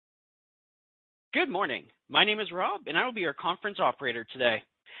Good morning. My name is Rob, and I will be your conference operator today.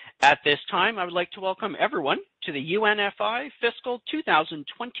 At this time, I would like to welcome everyone to the UNFI Fiscal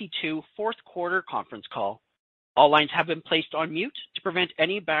 2022 Fourth Quarter Conference Call. All lines have been placed on mute to prevent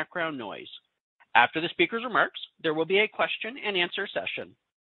any background noise. After the speaker's remarks, there will be a question and answer session.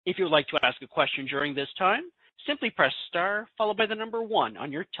 If you would like to ask a question during this time, simply press star followed by the number 1 on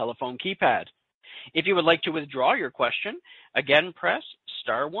your telephone keypad. If you would like to withdraw your question, again press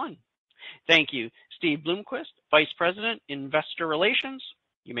star 1. Thank you. Steve Bloomquist, Vice President, Investor Relations.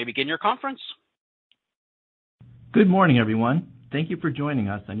 You may begin your conference. Good morning, everyone. Thank you for joining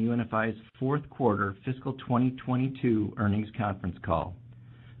us on UNFI's fourth quarter fiscal 2022 earnings conference call.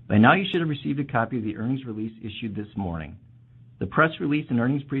 By now, you should have received a copy of the earnings release issued this morning. The press release and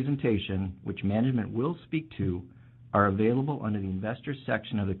earnings presentation, which management will speak to, are available under the Investors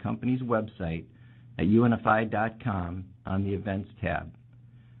section of the company's website at unfi.com on the Events tab.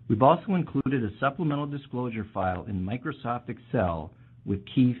 We've also included a supplemental disclosure file in Microsoft Excel with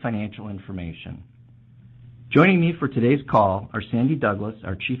key financial information. Joining me for today's call are Sandy Douglas,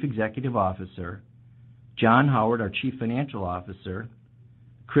 our Chief Executive Officer, John Howard, our Chief Financial Officer,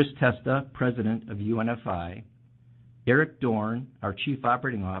 Chris Testa, President of UNFI, Eric Dorn, our Chief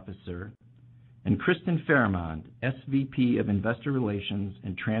Operating Officer, and Kristen Fairmond, SVP of Investor Relations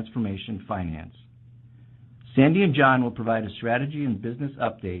and Transformation Finance. Sandy and John will provide a strategy and business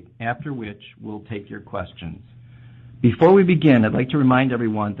update, after which we'll take your questions. Before we begin, I'd like to remind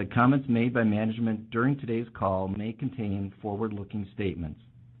everyone that comments made by management during today's call may contain forward-looking statements.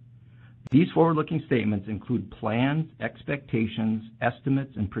 These forward-looking statements include plans, expectations,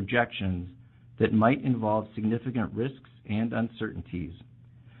 estimates, and projections that might involve significant risks and uncertainties.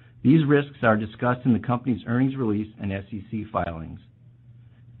 These risks are discussed in the company's earnings release and SEC filings.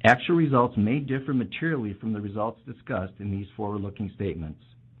 Actual results may differ materially from the results discussed in these forward-looking statements.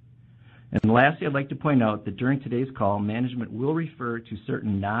 And lastly, I'd like to point out that during today's call, management will refer to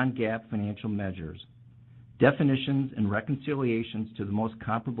certain non-GAAP financial measures. Definitions and reconciliations to the most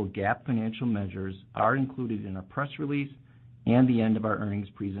comparable GAAP financial measures are included in our press release and the end of our earnings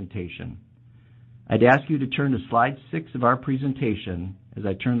presentation. I'd ask you to turn to slide 6 of our presentation as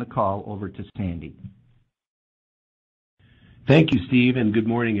I turn the call over to Sandy. Thank you, Steve, and good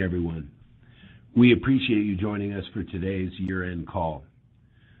morning, everyone. We appreciate you joining us for today's year-end call.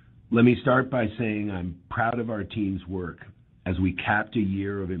 Let me start by saying I'm proud of our team's work as we capped a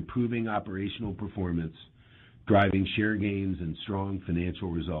year of improving operational performance, driving share gains and strong financial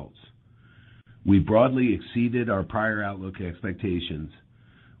results. We broadly exceeded our prior outlook expectations,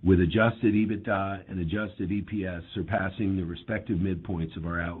 with adjusted EBITDA and adjusted EPS surpassing the respective midpoints of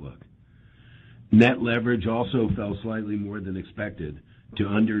our outlook. Net leverage also fell slightly more than expected to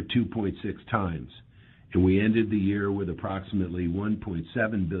under 2.6 times, and we ended the year with approximately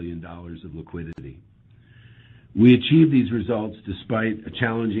 $1.7 billion of liquidity. We achieved these results despite a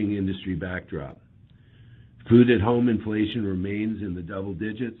challenging industry backdrop. Food at home inflation remains in the double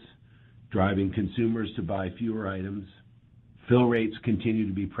digits, driving consumers to buy fewer items. Fill rates continue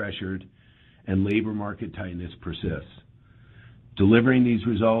to be pressured, and labor market tightness persists. Delivering these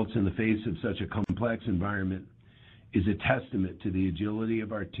results in the face of such a complex environment is a testament to the agility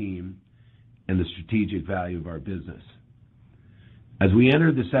of our team and the strategic value of our business. As we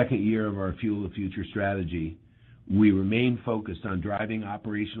enter the second year of our Fuel the Future strategy, we remain focused on driving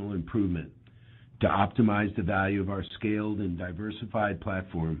operational improvement to optimize the value of our scaled and diversified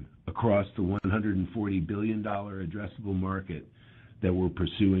platform across the $140 billion addressable market that we're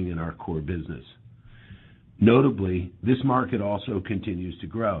pursuing in our core business. Notably, this market also continues to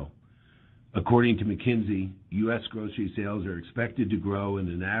grow. According to McKinsey, U.S. grocery sales are expected to grow at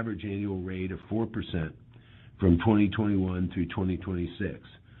an average annual rate of 4% from 2021 through 2026,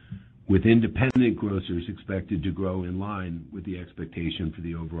 with independent grocers expected to grow in line with the expectation for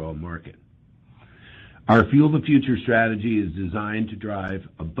the overall market. Our Fuel the Future strategy is designed to drive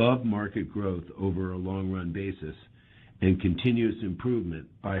above-market growth over a long-run basis and continuous improvement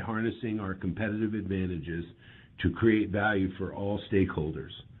by harnessing our competitive advantages to create value for all stakeholders.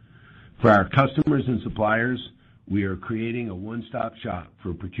 For our customers and suppliers, we are creating a one-stop shop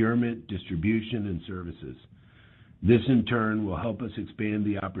for procurement, distribution, and services. This, in turn, will help us expand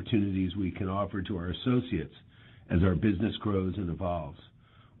the opportunities we can offer to our associates as our business grows and evolves,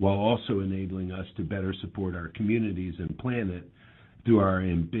 while also enabling us to better support our communities and planet through our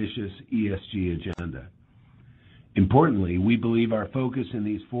ambitious ESG agenda. Importantly, we believe our focus in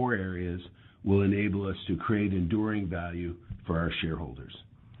these 4 areas will enable us to create enduring value for our shareholders.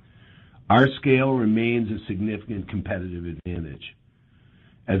 Our scale remains a significant competitive advantage.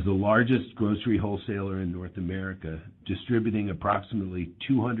 As the largest grocery wholesaler in North America, distributing approximately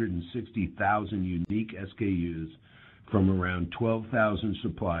 260,000 unique SKUs from around 12,000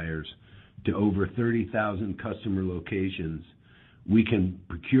 suppliers to over 30,000 customer locations, we can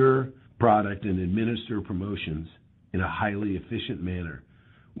procure product and administer promotions in a highly efficient manner,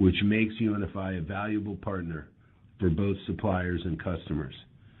 which makes UNFI a valuable partner for both suppliers and customers.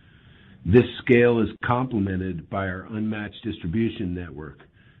 This scale is complemented by our unmatched distribution network,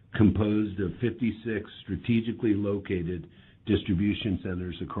 composed of 56 strategically located distribution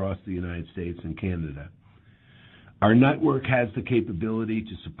centers across the United States and Canada. Our network has the capability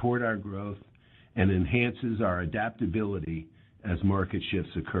to support our growth and enhances our adaptability as market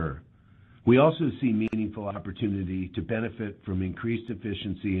shifts occur. We also see meaningful opportunity to benefit from increased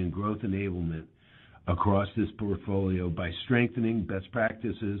efficiency and growth enablement across this portfolio by strengthening best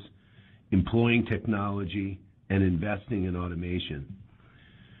practices, employing technology, and investing in automation.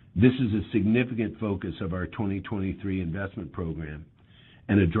 This is a significant focus of our 2023 investment program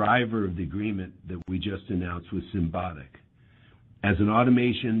and a driver of the agreement that we just announced with Symbotic. As an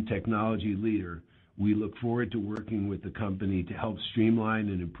automation technology leader, we look forward to working with the company to help streamline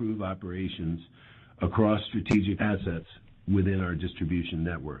and improve operations across strategic assets within our distribution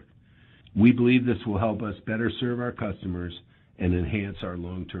network. We believe this will help us better serve our customers and enhance our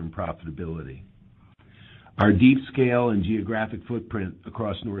long-term profitability. Our deep scale and geographic footprint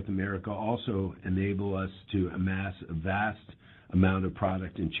across North America also enable us to amass a vast amount of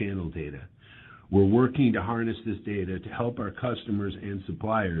product and channel data. We're working to harness this data to help our customers and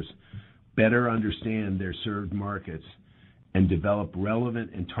suppliers better understand their served markets and develop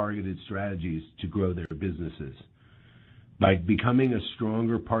relevant and targeted strategies to grow their businesses. By becoming a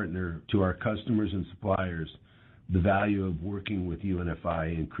stronger partner to our customers and suppliers, the value of working with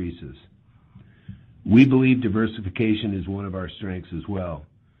UNFI increases. We believe diversification is one of our strengths as well.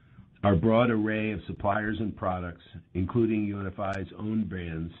 Our broad array of suppliers and products, including UNFI's own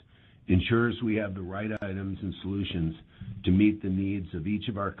brands, ensures we have the right items and solutions to meet the needs of each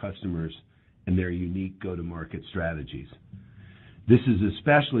of our customers and their unique go-to-market strategies. This is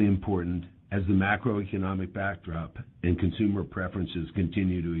especially important as the macroeconomic backdrop and consumer preferences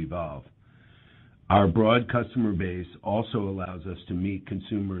continue to evolve. Our broad customer base also allows us to meet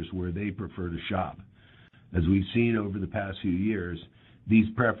consumers where they prefer to shop. As we've seen over the past few years, these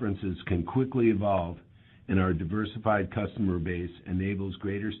preferences can quickly evolve, and our diversified customer base enables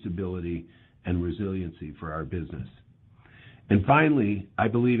greater stability and resiliency for our business. And finally, I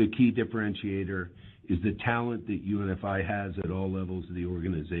believe a key differentiator is the talent that UNFI has at all levels of the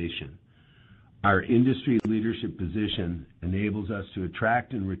organization. Our industry leadership position enables us to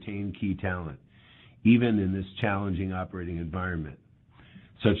attract and retain key talent, even in this challenging operating environment,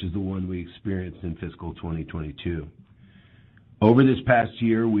 such as the one we experienced in fiscal 2022. Over this past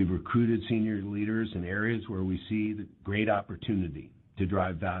year, we've recruited senior leaders in areas where we see the great opportunity to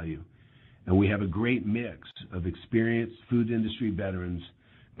drive value, and we have a great mix of experienced food industry veterans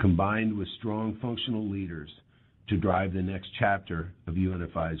combined with strong functional leaders to drive the next chapter of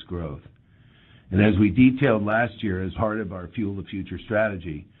UNFI's growth. And as we detailed last year as part of our Fuel the Future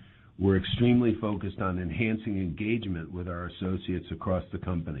strategy, we're extremely focused on enhancing engagement with our associates across the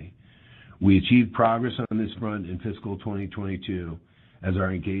company. We achieved progress on this front in fiscal 2022 as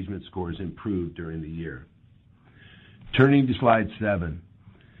our engagement scores improved during the year. Turning to slide 7,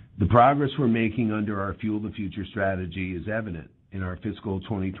 the progress we're making under our Fuel the Future strategy is evident in our fiscal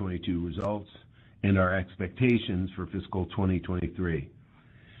 2022 results and our expectations for fiscal 2023.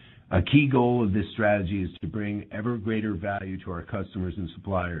 A key goal of this strategy is to bring ever greater value to our customers and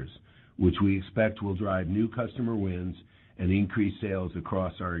suppliers, which we expect will drive new customer wins and increase sales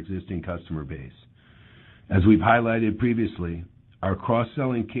across our existing customer base. As we've highlighted previously, our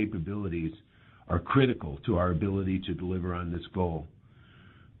cross-selling capabilities are critical to our ability to deliver on this goal.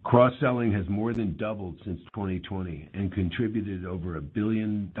 Cross-selling has more than doubled since 2020 and contributed over $1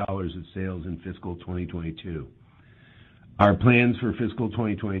 billion of sales in fiscal 2022. Our plans for fiscal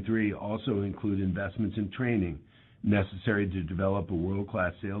 2023 also include investments in training necessary to develop a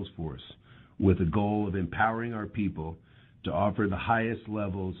world-class sales force with a goal of empowering our people to offer the highest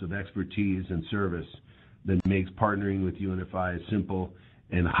levels of expertise and service that makes partnering with UNFI a simple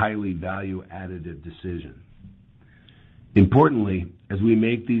and highly value-additive decision. Importantly, as we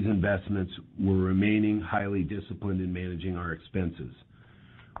make these investments, we're remaining highly disciplined in managing our expenses.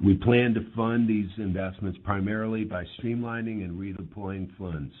 We plan to fund these investments primarily by streamlining and redeploying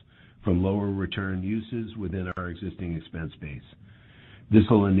funds from lower return uses within our existing expense base. This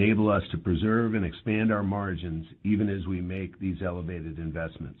will enable us to preserve and expand our margins even as we make these elevated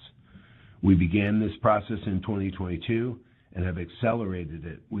investments. We began this process in 2022 and have accelerated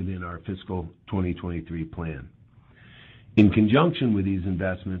it within our fiscal 2023 plan. In conjunction with these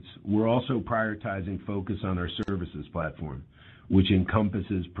investments, we're also prioritizing focus on our services platform, which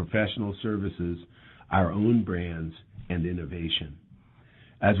encompasses professional services, our own brands, and innovation.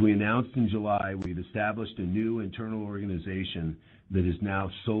 As we announced in July, we've established a new internal organization that is now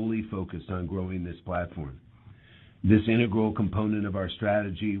solely focused on growing this platform. This integral component of our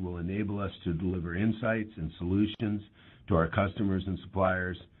strategy will enable us to deliver insights and solutions to our customers and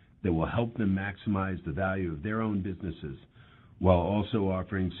suppliers that will help them maximize the value of their own businesses, while also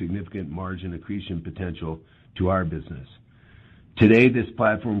offering significant margin accretion potential to our business. Today, this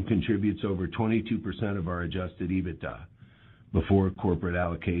platform contributes over 22% of our adjusted EBITDA before corporate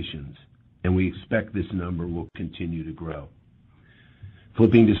allocations, and we expect this number will continue to grow.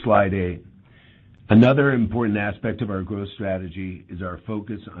 Flipping to slide 8. Another important aspect of our growth strategy is our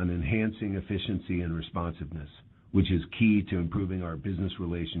focus on enhancing efficiency and responsiveness, which is key to improving our business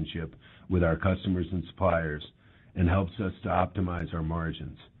relationship with our customers and suppliers and helps us to optimize our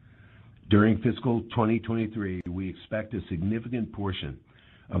margins. During fiscal 2023, we expect a significant portion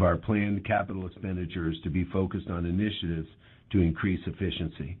of our planned capital expenditures to be focused on initiatives to increase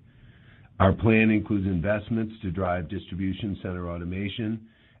efficiency. Our plan includes investments to drive distribution center automation,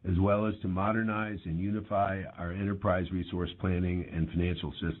 as well as to modernize and unify our enterprise resource planning and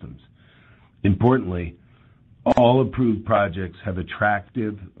financial systems. Importantly, all approved projects have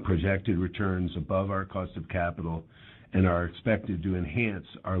attractive projected returns above our cost of capital and are expected to enhance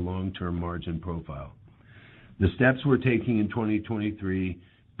our long-term margin profile. The steps we're taking in 2023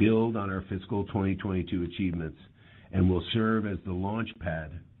 build on our fiscal 2022 achievements and will serve as the launch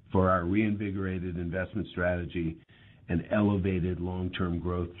pad for our reinvigorated investment strategy and elevated long-term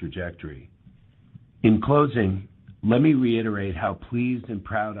growth trajectory. In closing, let me reiterate how pleased and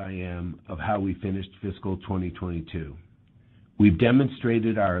proud I am of how we finished fiscal 2022. We've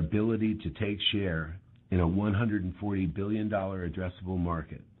demonstrated our ability to take share in a $140 billion addressable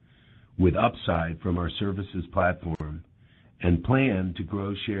market with upside from our services platform and plan to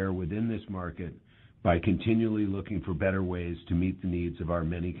grow share within this market by continually looking for better ways to meet the needs of our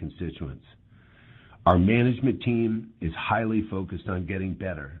many constituents. Our management team is highly focused on getting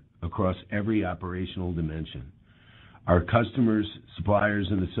better across every operational dimension. Our customers, suppliers,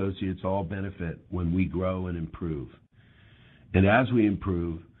 and associates all benefit when we grow and improve. And as we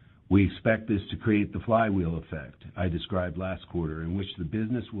improve, we expect this to create the flywheel effect I described last quarter, in which the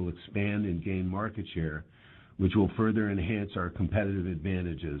business will expand and gain market share, which will further enhance our competitive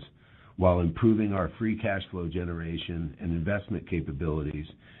advantages while improving our free cash flow generation and investment capabilities,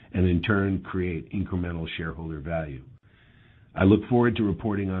 and in turn create incremental shareholder value. I look forward to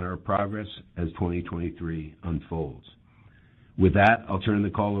reporting on our progress as 2023 unfolds. With that, I'll turn the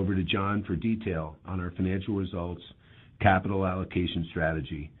call over to John for detail on our financial results, capital allocation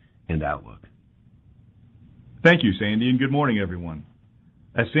strategy, and outlook. Thank you, Sandy, and good morning, everyone.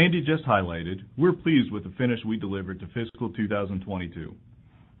 As Sandy just highlighted, we're pleased with the finish we delivered to fiscal 2022.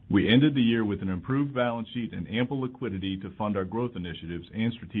 We ended the year with an improved balance sheet and ample liquidity to fund our growth initiatives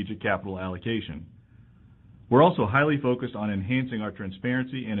and strategic capital allocation. We're also highly focused on enhancing our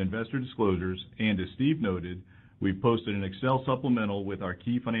transparency and investor disclosures, and as Steve noted, we've posted an Excel supplemental with our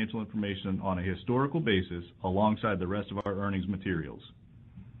key financial information on a historical basis alongside the rest of our earnings materials.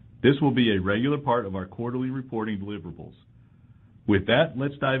 This will be a regular part of our quarterly reporting deliverables. With that,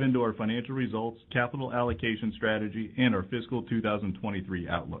 let's dive into our financial results, capital allocation strategy, and our fiscal 2023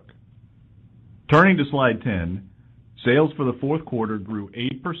 outlook. Turning to slide 10, sales for the fourth quarter grew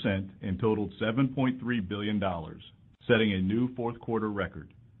 8% and totaled $7.3 billion, setting a new fourth quarter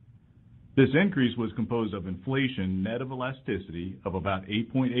record. This increase was composed of inflation net of elasticity of about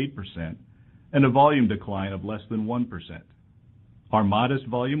 8.8% and a volume decline of less than 1%. Our modest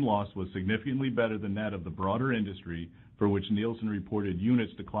volume loss was significantly better than that of the broader industry, for which Nielsen reported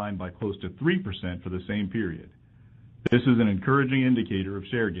units declined by close to 3% for the same period. This is an encouraging indicator of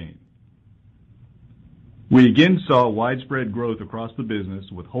share gain. We again saw widespread growth across the business,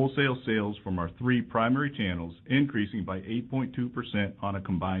 with wholesale sales from our three primary channels increasing by 8.2% on a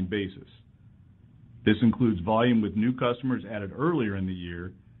combined basis. This includes volume with new customers added earlier in the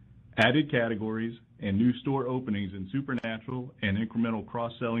year, added categories, and new store openings in Supernatural and incremental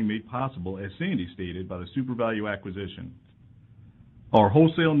cross-selling made possible, as Sandy stated, by the SuperValu acquisition. Our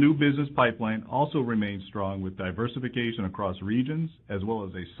wholesale new business pipeline also remains strong, with diversification across regions, as well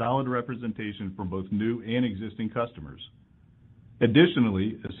as a solid representation from both new and existing customers.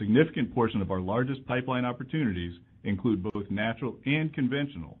 Additionally, a significant portion of our largest pipeline opportunities include both natural and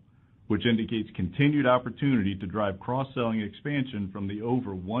conventional, which indicates continued opportunity to drive cross-selling expansion from the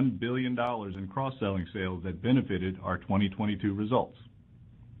over $1 billion in cross-selling sales that benefited our 2022 results.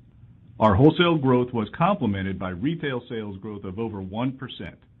 Our wholesale growth was complemented by retail sales growth of over 1%.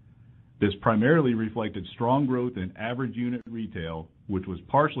 This primarily reflected strong growth in average unit retail, which was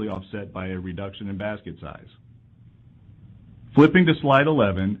partially offset by a reduction in basket size. Flipping to slide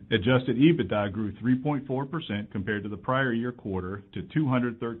 11, adjusted EBITDA grew 3.4% compared to the prior year quarter to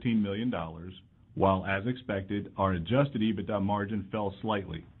 $213 million, while as expected, our adjusted EBITDA margin fell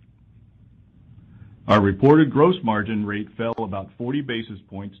slightly. Our reported gross margin rate fell about 40 basis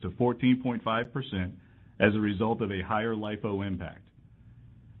points to 14.5% as a result of a higher LIFO impact.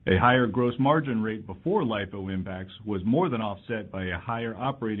 A higher gross margin rate before LIFO impacts was more than offset by a higher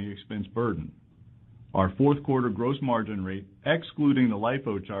operating expense burden. Our fourth quarter gross margin rate, excluding the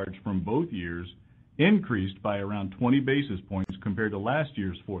LIFO charge from both years, increased by around 20 basis points compared to last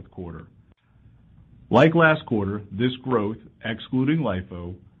year's fourth quarter. Like last quarter, this growth, excluding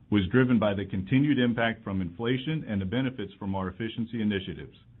LIFO, was driven by the continued impact from inflation and the benefits from our efficiency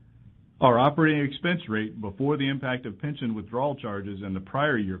initiatives. Our operating expense rate before the impact of pension withdrawal charges in the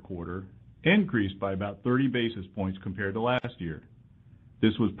prior year quarter increased by about 30 basis points compared to last year.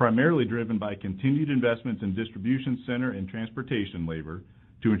 This was primarily driven by continued investments in distribution center and transportation labor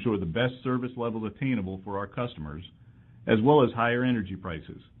to ensure the best service level attainable for our customers, as well as higher energy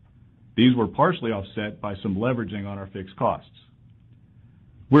prices. These were partially offset by some leveraging on our fixed costs.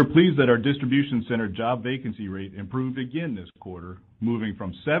 We're pleased that our distribution center job vacancy rate improved again this quarter, moving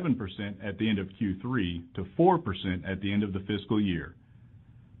from 7% at the end of Q3 to 4% at the end of the fiscal year.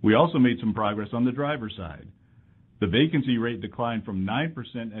 We also made some progress on the driver side. The vacancy rate declined from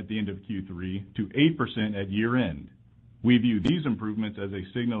 9% at the end of Q3 to 8% at year-end. We view these improvements as a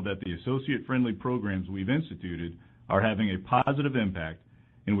signal that the associate-friendly programs we've instituted are having a positive impact,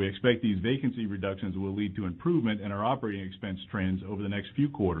 and we expect these vacancy reductions will lead to improvement in our operating expense trends over the next few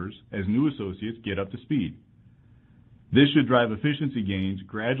quarters as new associates get up to speed. This should drive efficiency gains,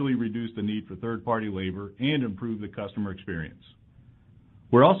 gradually reduce the need for third-party labor, and improve the customer experience.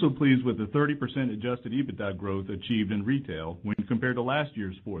 We're also pleased with the 30% adjusted EBITDA growth achieved in retail when compared to last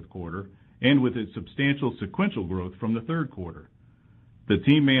year's fourth quarter and with its substantial sequential growth from the third quarter. The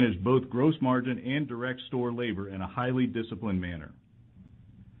team managed both gross margin and direct store labor in a highly disciplined manner.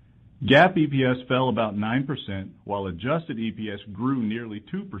 GAAP EPS fell about 9%, while adjusted EPS grew nearly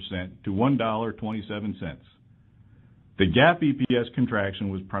 2% to $1.27. The GAAP EPS contraction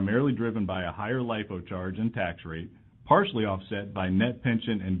was primarily driven by a higher LIFO charge and tax rate, partially offset by net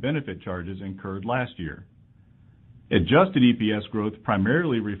pension and benefit charges incurred last year. Adjusted EPS growth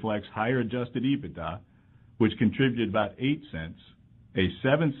primarily reflects higher adjusted EBITDA, which contributed about 8 cents, a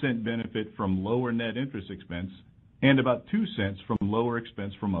 7-cent benefit from lower net interest expense, and about 2 cents from lower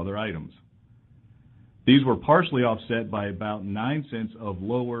expense from other items. These were partially offset by about 9 cents of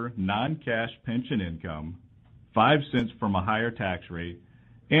lower non-cash pension income, 5 cents from a higher tax rate,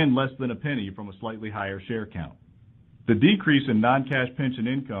 and less than a penny from a slightly higher share count. The decrease in non-cash pension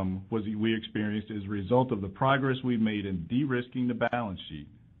income we experienced as a result of the progress we've made in de-risking the balance sheet,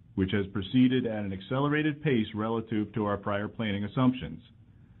 which has proceeded at an accelerated pace relative to our prior planning assumptions.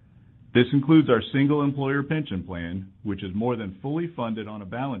 This includes our single employer pension plan, which is more than fully funded on a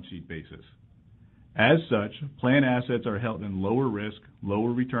balance sheet basis. As such, plan assets are held in lower risk,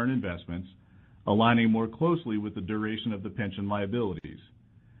 lower return investments, aligning more closely with the duration of the pension liabilities.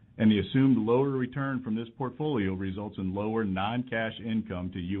 And the assumed lower return from this portfolio results in lower non-cash income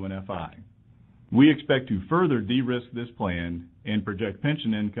to UNFI. We expect to further de-risk this plan and project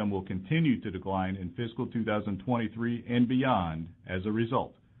pension income will continue to decline in fiscal 2023 and beyond as a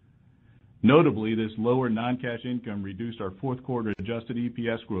result. Notably, this lower non-cash income reduced our fourth quarter adjusted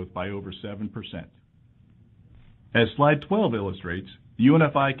EPS growth by over 7%. As slide 12 illustrates,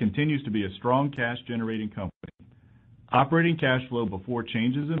 UNFI continues to be a strong cash-generating company. Operating cash flow before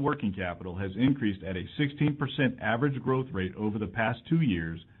changes in working capital has increased at a 16% average growth rate over the past 2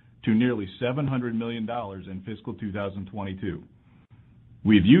 years to nearly $700 million in fiscal 2022.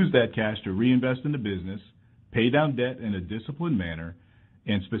 We've used that cash to reinvest in the business, pay down debt in a disciplined manner,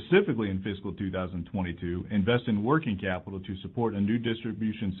 and specifically in fiscal 2022, invest in working capital to support a new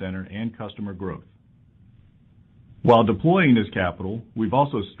distribution center and customer growth. While deploying this capital, we've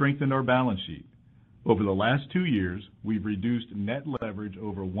also strengthened our balance sheet. Over the last 2 years, we've reduced net leverage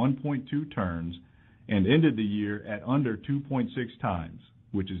over 1.2 turns and ended the year at under 2.6 times,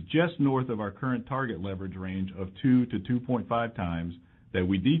 which is just north of our current target leverage range of 2 to 2.5 times that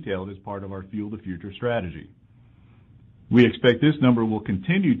we detailed as part of our Fuel the Future strategy. We expect this number will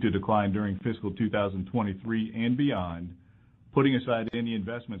continue to decline during fiscal 2023 and beyond, putting aside any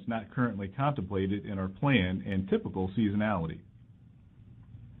investments not currently contemplated in our plan and typical seasonality.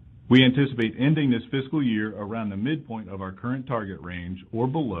 We anticipate ending this fiscal year around the midpoint of our current target range or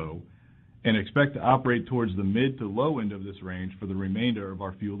below, and expect to operate towards the mid to low end of this range for the remainder of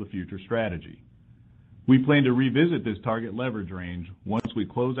our Fuel the Future strategy. We plan to revisit this target leverage range once we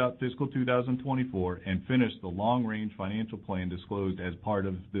close out fiscal 2024 and finish the long-range financial plan disclosed as part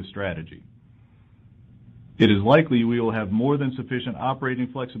of this strategy. It is likely we will have more than sufficient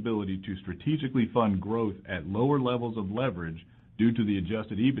operating flexibility to strategically fund growth at lower levels of leverage due to the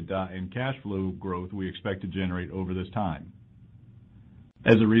adjusted EBITDA and cash flow growth we expect to generate over this time.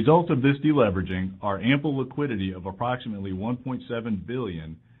 As a result of this deleveraging, our ample liquidity of approximately $1.7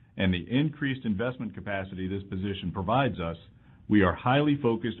 billion and the increased investment capacity this position provides us, we are highly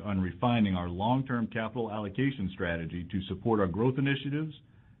focused on refining our long-term capital allocation strategy to support our growth initiatives,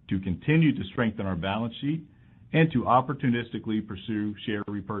 to continue to strengthen our balance sheet, and to opportunistically pursue share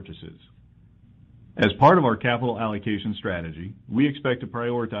repurchases. As part of our capital allocation strategy, we expect to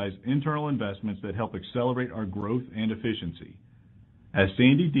prioritize internal investments that help accelerate our growth and efficiency. As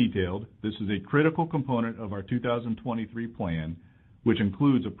Sandy detailed, this is a critical component of our 2023 plan, which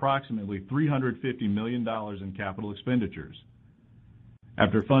includes approximately $350 million in capital expenditures.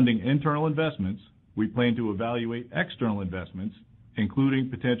 After funding internal investments, we plan to evaluate external investments, including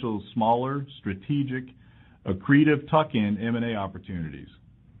potential smaller, strategic, accretive tuck-in M&A opportunities.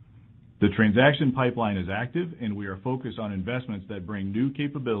 The transaction pipeline is active, and we are focused on investments that bring new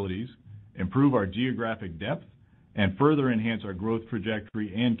capabilities, improve our geographic depth, and further enhance our growth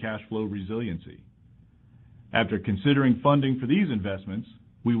trajectory and cash flow resiliency. After considering funding for these investments,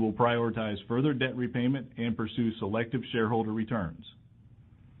 we will prioritize further debt repayment and pursue selective shareholder returns.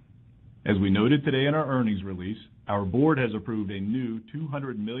 As we noted today in our earnings release, our board has approved a new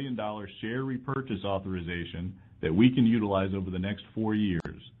 $200 million share repurchase authorization that we can utilize over the next 4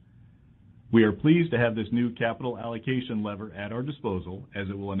 years. We are pleased to have this new capital allocation lever at our disposal, as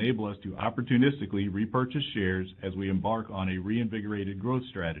it will enable us to opportunistically repurchase shares as we embark on a reinvigorated growth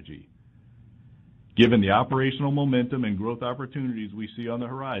strategy. Given the operational momentum and growth opportunities we see on the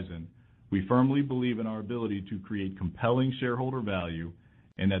horizon, we firmly believe in our ability to create compelling shareholder value,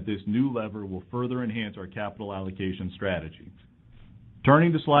 and that this new lever will further enhance our capital allocation strategy.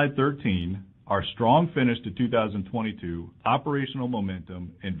 Turning to slide 13, our strong finish to 2022, operational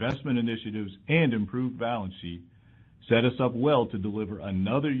momentum, investment initiatives, and improved balance sheet set us up well to deliver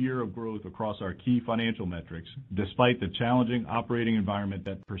another year of growth across our key financial metrics, despite the challenging operating environment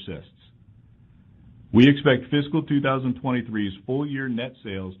that persists. We expect fiscal 2023's full-year net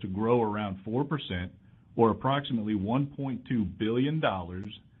sales to grow around 4%, or approximately $1.2 billion,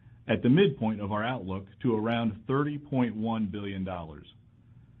 at the midpoint of our outlook to around $30.1 billion.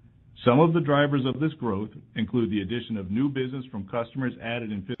 Some of the drivers of this growth include the addition of new business from customers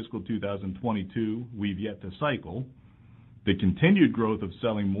added in fiscal 2022 we've yet to cycle, the continued growth of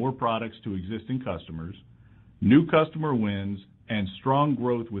selling more products to existing customers, new customer wins, and strong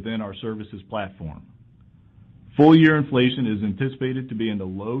growth within our services platform. Full-year inflation is anticipated to be in the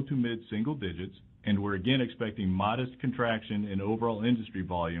low to mid-single digits, and we're again expecting modest contraction in overall industry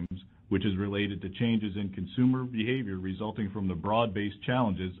volumes, which is related to changes in consumer behavior resulting from the broad-based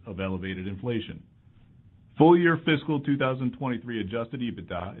challenges of elevated inflation. Full-year fiscal 2023 adjusted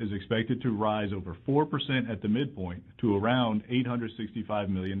EBITDA is expected to rise over 4% at the midpoint to around $865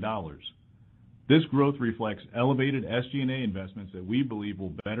 million. This growth reflects elevated SG&A investments that we believe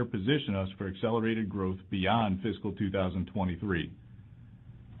will better position us for accelerated growth beyond fiscal 2023.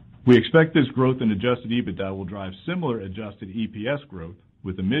 We expect this growth in adjusted EBITDA will drive similar adjusted EPS growth,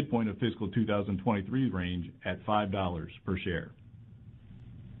 with the midpoint of fiscal 2023 range at $5 per share.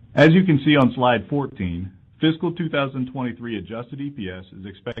 As you can see on slide 14, fiscal 2023 adjusted EPS is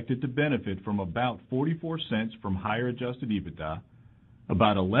expected to benefit from about 44 cents from higher adjusted EBITDA,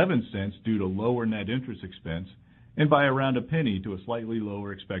 about 11 cents due to lower net interest expense, and by around a penny to a slightly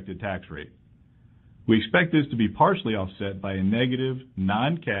lower expected tax rate. We expect this to be partially offset by a negative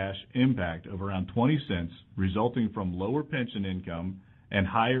non-cash impact of around 20 cents resulting from lower pension income and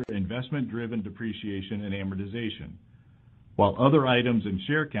higher investment-driven depreciation and amortization, while other items and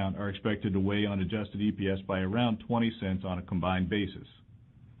share count are expected to weigh on adjusted EPS by around 20 cents on a combined basis.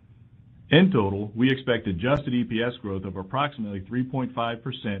 In total, we expect adjusted EPS growth of approximately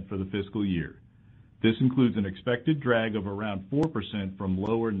 3.5% for the fiscal year. This includes an expected drag of around 4% from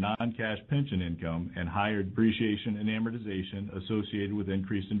lower non-cash pension income and higher depreciation and amortization associated with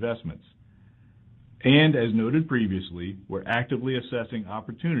increased investments. And as noted previously, we're actively assessing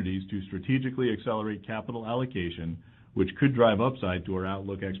opportunities to strategically accelerate capital allocation, which could drive upside to our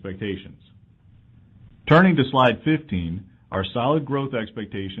outlook expectations. Turning to slide 15, Our solid growth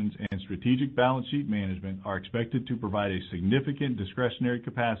expectations and strategic balance sheet management are expected to provide a significant discretionary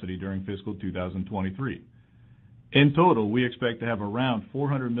capacity during fiscal 2023. In total, we expect to have around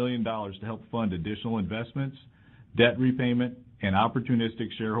 $400 million to help fund additional investments, debt repayment, and opportunistic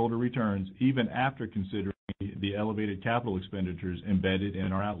shareholder returns, even after considering the elevated capital expenditures embedded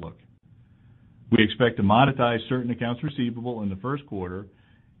in our outlook. We expect to monetize certain accounts receivable in the first quarter,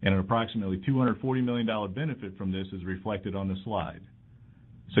 and an approximately $240 million benefit from this is reflected on the slide.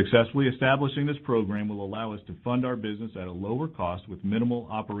 Successfully establishing this program will allow us to fund our business at a lower cost with minimal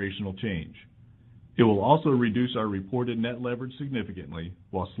operational change. It will also reduce our reported net leverage significantly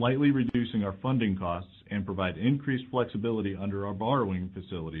while slightly reducing our funding costs and provide increased flexibility under our borrowing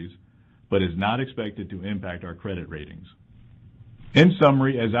facilities, but is not expected to impact our credit ratings. In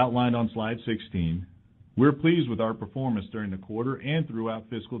summary, as outlined on slide 16, we're pleased with our performance during the quarter and throughout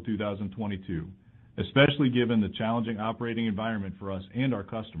fiscal 2022, especially given the challenging operating environment for us and our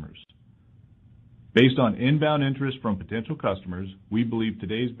customers. Based on inbound interest from potential customers, we believe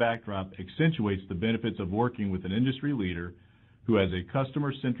today's backdrop accentuates the benefits of working with an industry leader who has a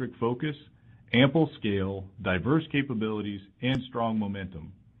customer-centric focus, ample scale, diverse capabilities, and strong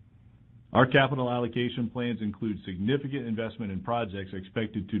momentum. Our capital allocation plans include significant investment in projects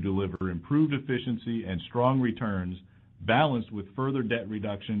expected to deliver improved efficiency and strong returns, balanced with further debt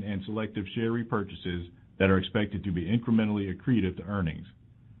reduction and selective share repurchases that are expected to be incrementally accretive to earnings.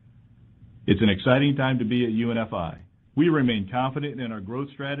 It's an exciting time to be at UNFI. We remain confident in our growth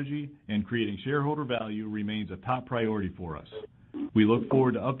strategy, and creating shareholder value remains a top priority for us. We look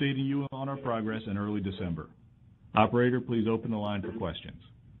forward to updating you on our progress in early December. Operator, please open the line for questions.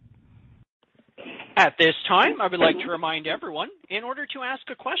 At this time, I would like to remind everyone, in order to ask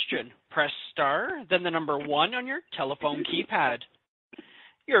a question, press star, then the number 1 on your telephone keypad.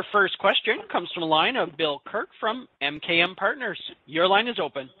 Your first question comes from the line of Bill Kirk from MKM Partners. Your line is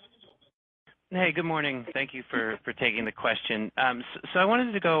open. Hey, good morning. Thank you for taking the question. So I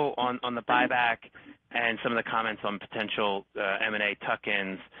wanted to go on the buyback and some of the comments on potential M&A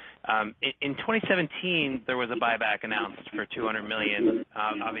tuck-ins. In 2017, there was a buyback announced for $200 million.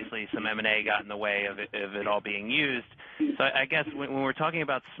 Obviously, some M&A got in the way of it all being used. So I guess when we're talking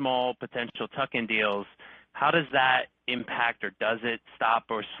about small potential tuck-in deals, how does that impact, or does it stop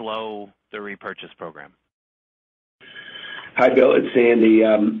or slow the repurchase program? Hi, Bill. It's Sandy.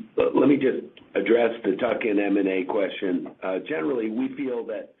 Let me just address the tuck-in M&A question. Generally, we feel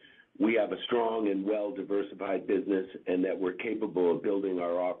that we have a strong and well-diversified business and that we're capable of building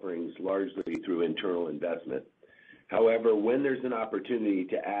our offerings largely through internal investment. However, when there's an opportunity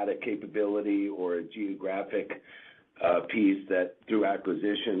to add a capability or a geographic piece that through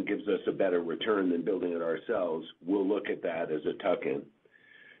acquisition gives us a better return than building it ourselves, we'll look at that as a tuck-in.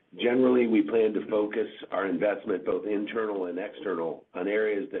 Generally, we plan to focus our investment, both internal and external, on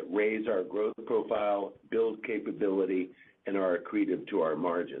areas that raise our growth profile, build capability, and are accretive to our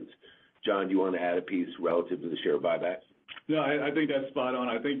margins. John, do you want to add a piece relative to the share buyback? No, I think that's spot on.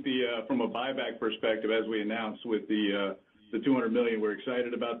 I think from a buyback perspective, as we announced with the $200 million, we're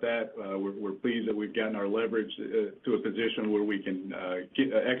excited about that. We're pleased that we've gotten our leverage to a position where we can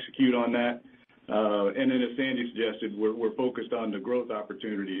execute on that. And then, as Sandy suggested, we're focused on the growth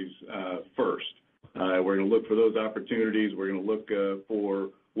opportunities first. We're going to look for those opportunities. We're going to look for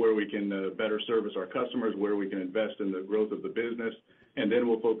where we can better service our customers, where we can invest in the growth of the business, and then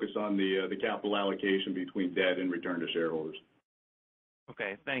we'll focus on the capital allocation between debt and return to shareholders.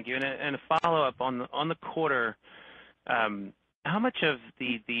 Okay, thank you. And a follow-up on the quarter, how much of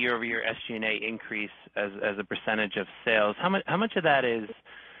the year-over-year SG&A increase as a percentage of sales, how much of that is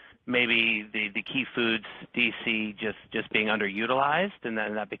maybe the Key Foods DC just being underutilized and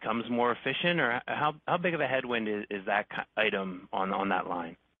then that becomes more efficient, or how big of a headwind is that item on that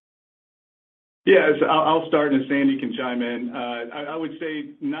line? Yeah, I'll start and Sandy can chime in. I would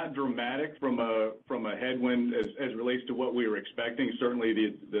say not dramatic from a headwind as relates to what we were expecting. Certainly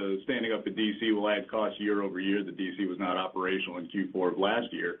the standing up the DC will add costs year over year. The DC was not operational in Q4 of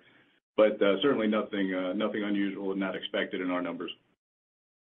last year, but certainly nothing unusual and not expected in our numbers.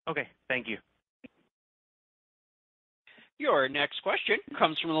 Okay, thank you. Your next question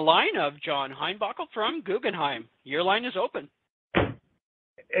comes from the line of John Heinbockel from Guggenheim. Your line is open.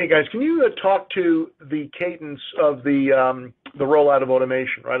 Hey guys, can you talk to the cadence of the rollout of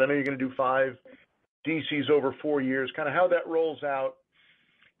automation? Right, I know you're going to do 5 DCs over 4 years. Kind of how that rolls out.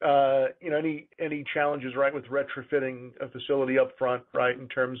 Any challenges, right, with retrofitting a facility up front, right, in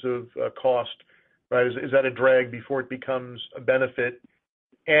terms of cost, right? Is that a drag before it becomes a benefit?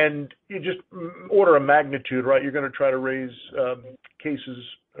 And you just order of magnitude, right? You're going to try to raise cases,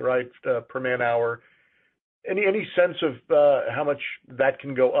 right, per man hour. Any sense of how much that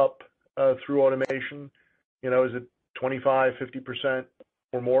can go up through automation? Is it 25, 50%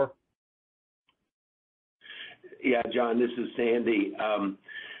 or more? Yeah, John, this is Sandy.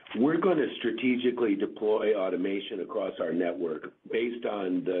 We're going to strategically deploy automation across our network based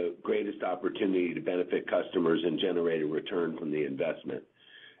on the greatest opportunity to benefit customers and generate a return from the investment.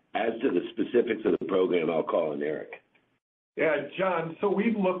 As to the specifics of the program, I'll call on Eric. Yeah, John, so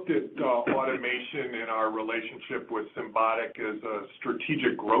we've looked at automation in our relationship with Symbotic as a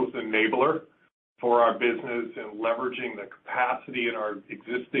strategic growth enabler for our business and leveraging the capacity in our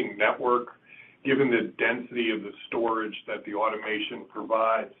existing network, given the density of the storage that the automation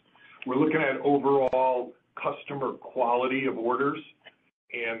provides. We're looking at overall customer quality of orders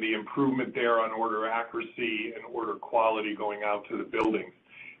and the improvement there on order accuracy and order quality going out to the buildings.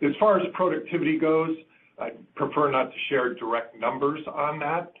 As far as productivity goes, I prefer not to share direct numbers on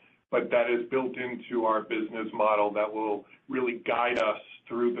that, but that is built into our business model that will really guide us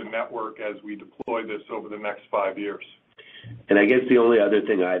through the network as we deploy this over the next 5 years. And I guess the only other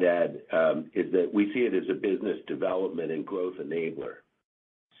thing I'd add is that we see it as a business development and growth enabler.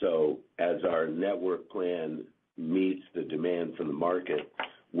 So as our network plan meets the demand from the market,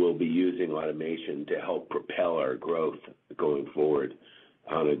 we'll be using automation to help propel our growth going forward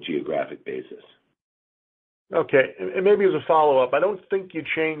on a geographic basis. Okay, and maybe as a follow-up, I don't think you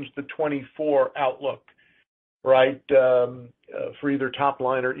changed the 24 outlook, right, for either top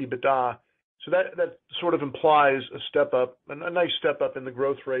line or EBITDA. So that sort of implies a step up, a nice step up in the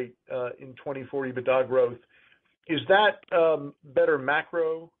growth rate in 24 EBITDA growth. Is that better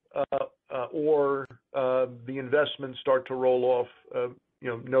macro or the investments start to roll off,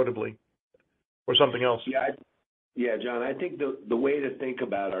 notably, or something else? Yeah, John, I think the way to think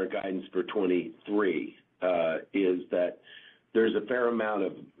about our guidance for 23 is that there's a fair amount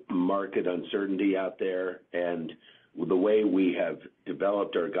of market uncertainty out there, and the way we have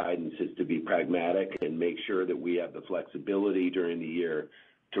developed our guidance is to be pragmatic and make sure that we have the flexibility during the year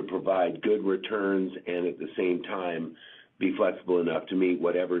to provide good returns and at the same time be flexible enough to meet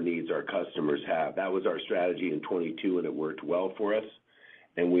whatever needs our customers have. That was our strategy in 22, and it worked well for us,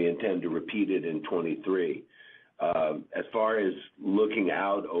 and we intend to repeat it in 23. As far as looking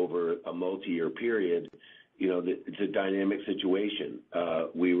out over a multi-year period, it's a dynamic situation.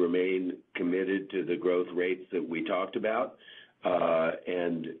 We remain committed to the growth rates that we talked about,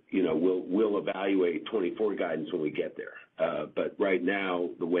 and we'll evaluate 24 guidance when we get there. But right now,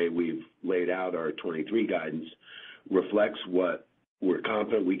 the way we've laid out our 23 guidance reflects what we're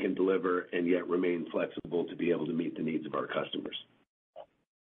confident we can deliver and yet remain flexible to be able to meet the needs of our customers.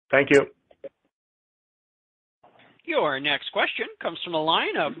 Thank you. Your next question comes from the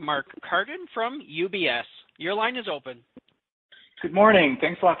line of Mark Carden from UBS. Your line is open. Good morning.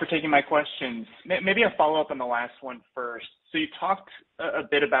 Thanks a lot for taking my questions. Maybe a follow-up on the last one first. So you talked a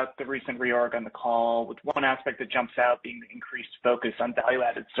bit about the recent reorg on the call, with one aspect that jumps out being the increased focus on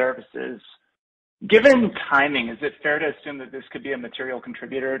value-added services. Given timing, is it fair to assume that this could be a material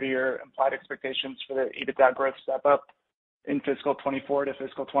contributor to your implied expectations for the EBITDA growth step up in fiscal 24 to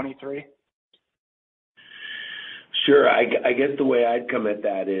fiscal 23? Sure. I guess the way I'd come at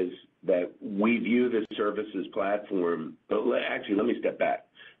that is that we view the services platform, but actually, let me step back.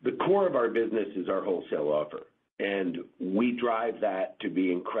 The core of our business is our wholesale offer, and we drive that to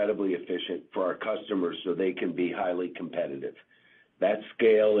be incredibly efficient for our customers so they can be highly competitive. That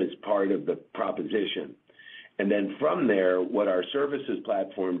scale is part of the proposition. And then from there, what our services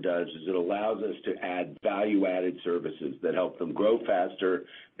platform does is it allows us to add value-added services that help them grow faster,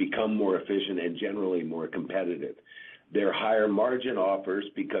 become more efficient, and generally more competitive. They're higher margin offers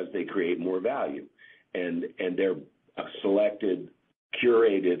because they create more value, and they're a selected,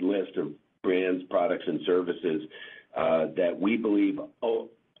 curated list of brands, products, and services that we believe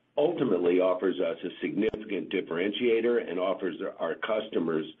ultimately offers us a significant differentiator and offers our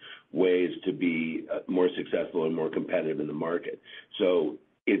customers ways to be more successful and more competitive in the market. So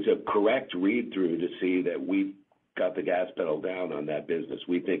it's a correct read-through to see that we've got the gas pedal down on that business.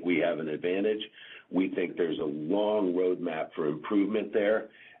 We think we have an advantage. We think there's a long roadmap for improvement there,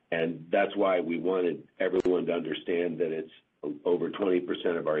 and that's why we wanted everyone to understand that it's over 20%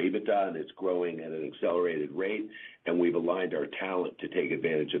 of our EBITDA, and it's growing at an accelerated rate, and we've aligned our talent to take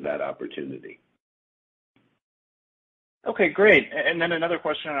advantage of that opportunity. Okay, great. And then another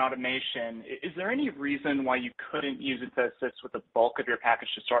question on automation. Is there any reason why you couldn't use it to assist with the bulk of your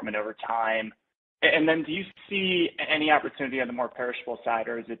packaged assortment over time? And then do you see any opportunity on the more perishable side,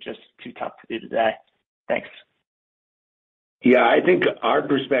 or is it just too tough to do today? Thanks. Yeah, I think our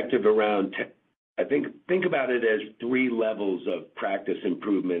perspective around think about it as 3 levels of practice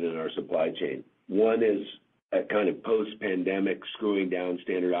improvement in our supply chain. One is a kind of post-pandemic screwing down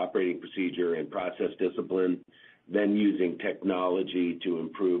standard operating procedure and process discipline, then using technology to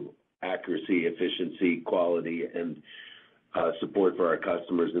improve accuracy, efficiency, quality, and support for our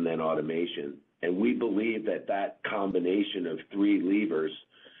customers, and then automation. And we believe that that combination of three levers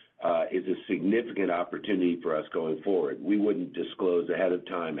is a significant opportunity for us going forward. We wouldn't disclose ahead of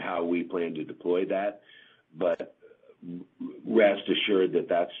time how we plan to deploy that, but rest assured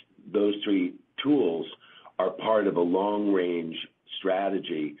that those three tools are part of a long-range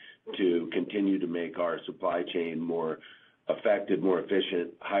strategy to continue to make our supply chain more effective, more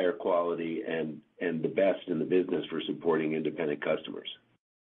efficient, higher quality, and the best in the business for supporting independent customers.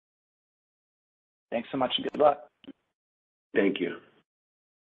 Thanks so much and good luck. Thank you.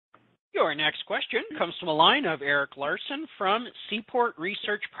 Your next question comes from a line of Eric Larson from Seaport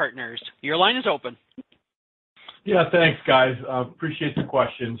Research Partners. Your line is open. Yeah, thanks, guys. Appreciate the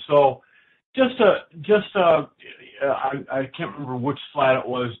question. So I can't remember which slide it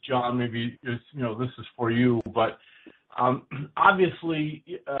was, John. Maybe this is for you, but obviously,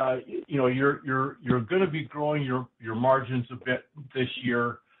 you're going to be growing your margins a bit this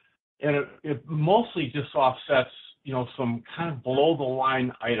year, and it mostly just offsets some kind of below the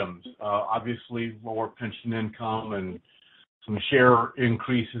line items. Obviously, lower pension income and some share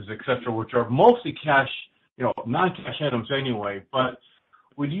increases, et cetera, which are mostly cash, non-cash items anyway. But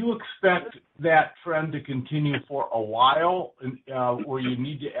would you expect that trend to continue for a while, where you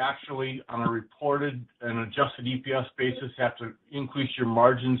need to actually, on a reported and adjusted EPS basis, have to increase your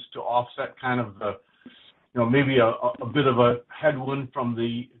margins to offset kind of the, maybe a bit of a headwind from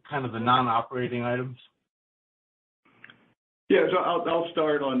the kind of the non-operating items? Yeah, so I'll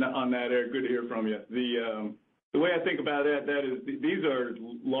start on that, Eric. Good to hear from you. The way I think about that is these are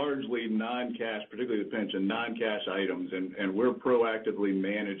largely non-cash, particularly the pension, non-cash items, and we're proactively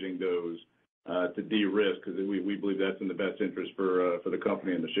managing those to de-risk because we believe that's in the best interest for the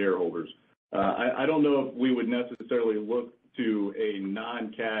company and the shareholders. I don't know if we would necessarily look to a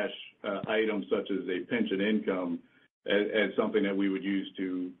non-cash item such as a pension income as something that we would use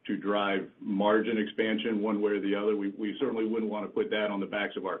to drive margin expansion one way or the other. We certainly wouldn't want to put that on the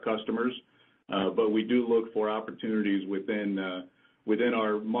backs of our customers. But we do look for opportunities within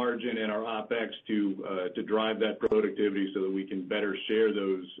our margin and our OpEx to drive that productivity so that we can better share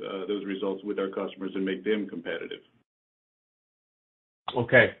those results with our customers and make them competitive.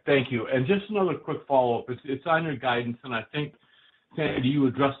 Okay, thank you. And just another quick follow-up. It's on your guidance, and I think, Sandy, you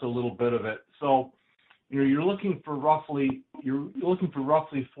addressed a little bit of it. So, you're looking for roughly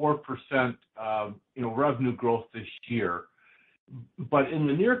 4% revenue growth this year, but in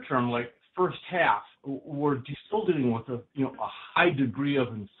the near term, like first half, we're still dealing with a high degree of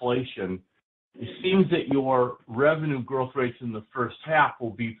inflation. It seems that your revenue growth rates in the first half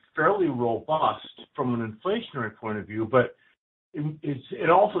will be fairly robust from an inflationary point of view, but it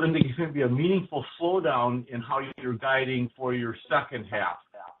also indicates going to be a meaningful slowdown in how you're guiding for your second half.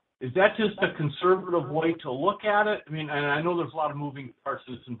 Is that just a conservative way to look at it? I mean, and I know there's a lot of moving parts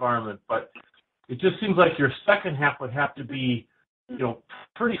in this environment, but it just seems like your second half would have to be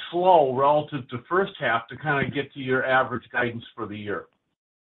pretty slow relative to first half to kind of get to your average guidance for the year.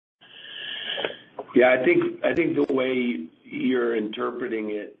 Yeah, I think the way you're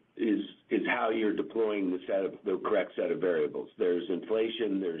interpreting it is how you're deploying the correct set of variables. There's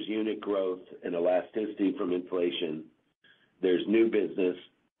inflation, there's unit growth and elasticity from inflation. There's new business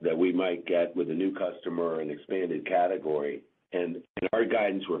that we might get with a new customer or an expanded category. And our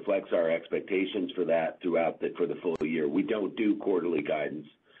guidance reflects our expectations for that for the full year. We don't do quarterly guidance,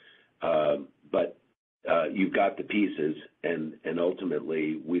 but you've got the pieces, and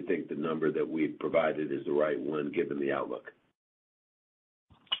ultimately we think the number that we've provided is the right one given the outlook.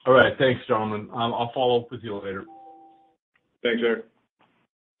 All right, thanks, gentlemen. I'll follow up with you later. Thanks, Eric.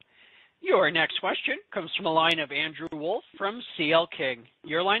 Your next question comes from a line of Andrew Wolf from C.L. King.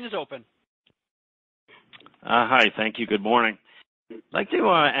 Your line is open. Hi, thank you. Good morning. I'd like to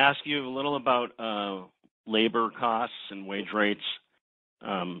ask you a little about labor costs and wage rates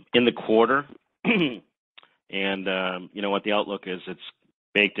in the quarter and, what the outlook is. It's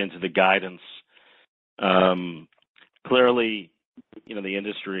baked into the guidance. Clearly, the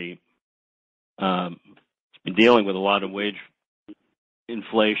industry has been dealing with a lot of wage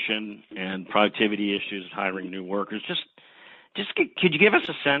inflation and productivity issues, hiring new workers. Could you give us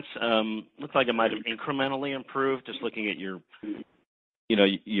a sense? Looks like it might have incrementally improved. Just looking at your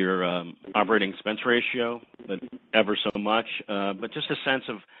operating expense ratio, but ever so much. But just a sense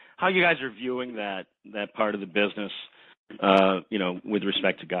of how you guys are viewing that part of the business, with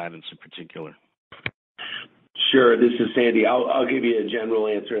respect to guidance in particular. Sure. This is Sandy. I'll give you a general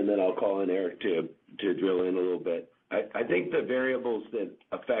answer, and then I'll call in Eric to drill in a little bit. I think the variables that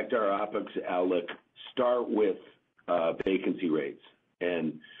affect our OpEx outlook start with vacancy rates.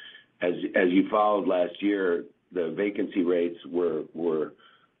 And as you followed last year, the vacancy rates were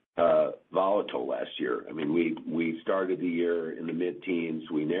volatile last year. I mean, we started the year in the mid-teens.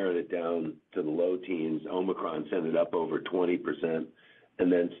 We narrowed it down to the low teens. Omicron sent it up over 20%,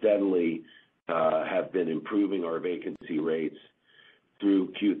 and then steadily have been improving our vacancy rates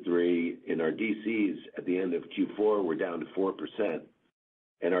through Q3. In our DCs at the end of Q4, we're down to 4%,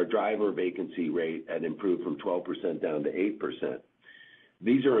 and our driver vacancy rate had improved from 12% down to 8%.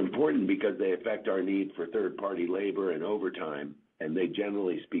 These are important because they affect our need for third-party labor and overtime, and they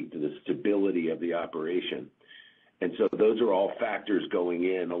generally speak to the stability of the operation. And so those are all factors going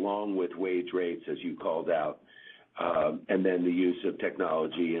in, along with wage rates, as you called out, and then the use of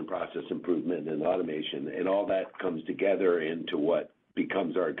technology and process improvement and automation, and all that comes together into what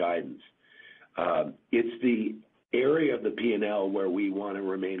becomes our guidance. It's the area of the P&L where we want to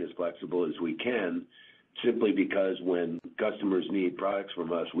remain as flexible as we can, simply because when customers need products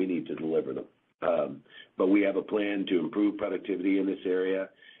from us, we need to deliver them. But we have a plan to improve productivity in this area,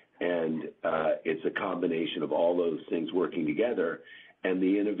 and it's a combination of all those things working together. And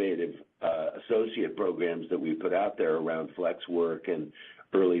the innovative associate programs that we put out there around flex work and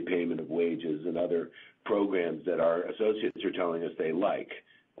early payment of wages and other programs that our associates are telling us they like.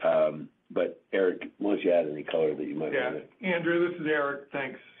 But Eric, why don't you add any color that you might want to? Andrew, this is Eric.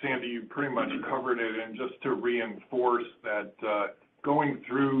 Thanks, Sandy. You pretty much covered it. And just to reinforce that going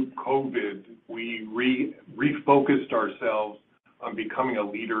through COVID, we refocused ourselves on becoming a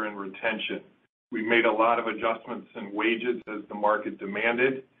leader in retention. We made a lot of adjustments in wages as the market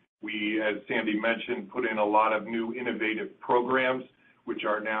demanded. We, as Sandy mentioned, put in a lot of new innovative programs, which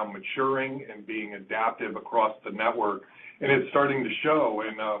are now maturing and being adaptive across the network. And it's starting to show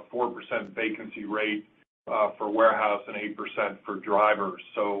in a 4% vacancy rate for warehouse and 8% for drivers.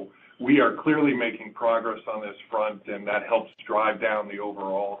 So we are clearly making progress on this front, and that helps drive down the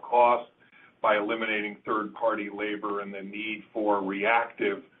overall cost by eliminating third-party labor and the need for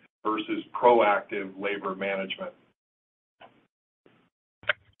reactive versus proactive labor management.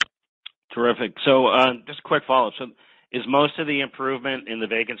 Terrific. So just a quick follow-up. So is most of the improvement in the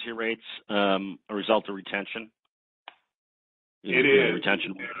vacancy rates a result of retention? It is.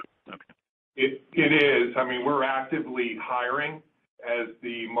 Retention. Okay. It is. I mean, we're actively hiring as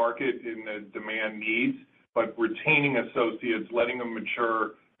the market and the demand needs, but retaining associates, letting them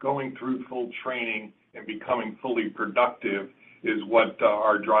mature, going through full training and becoming fully productive is what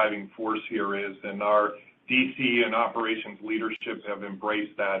our driving force here is. And our DC and operations leadership have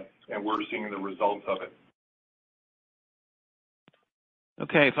embraced that, and we're seeing the results of it.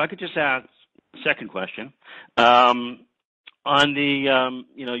 Okay, if I could just ask a second question. On the,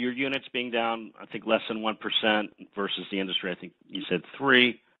 your units being down, I think less than 1% versus the industry, I think you said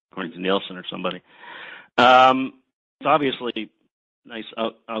 3%, according to Nielsen or somebody. It's obviously nice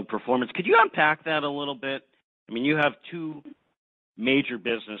outperformance. Could you unpack that a little bit? I mean, you have two major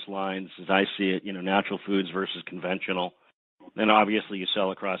business lines, as I see it, natural foods versus conventional. Then obviously you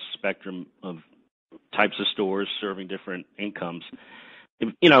sell across the spectrum of types of stores serving different incomes.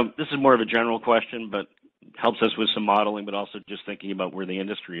 This is more of a general question, but helps us with some modeling, but also just thinking about where the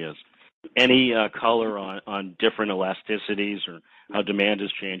industry is. Any color on different elasticities or how demand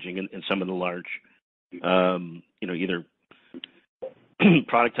is changing in some of the large, either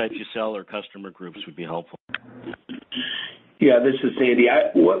product types you sell or customer groups would be helpful. Yeah, this is Sandy.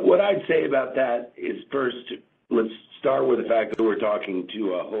 What I'd say about that is, first, let's start with the fact that we're talking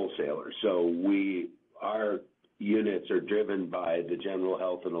to a wholesaler. So our units are driven by the general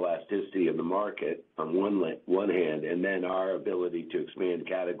health and elasticity of the market on one hand, and then our ability to expand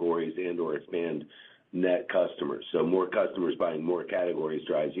categories and or expand net customers. So more customers buying more categories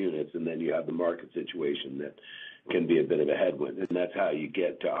drives units, and then you have the market situation that can be a bit of a headwind, and that's how you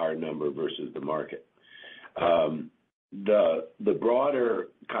get to our number versus the market. The broader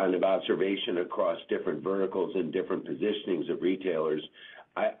kind of observation across different verticals and different positionings of retailers,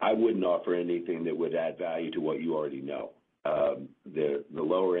 I wouldn't offer anything that would add value to what you already know. The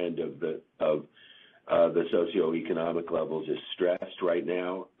lower end of the socioeconomic levels is stressed right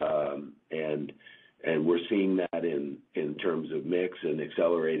now, and we're seeing that in terms of mix and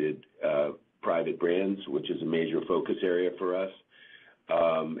accelerated private brands, which is a major focus area for us.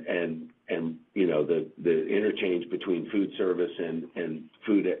 And the interchange between food service and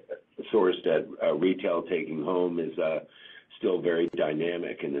food sourced at retail taking home is still very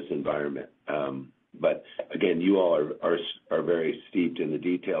dynamic in this environment. But again, you all are very steeped in the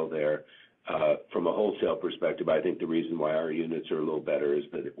detail there. from a wholesale perspective, I think the reason why our units are a little better is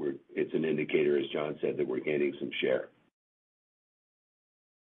that it's an indicator, as John said, that we're gaining some share.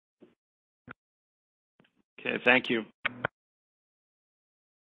 Okay, thank you.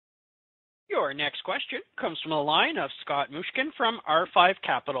 Your next question comes from the line of Scott Mushkin from R5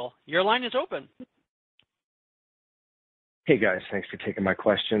 Capital. Your line is open. Hey guys, thanks for taking my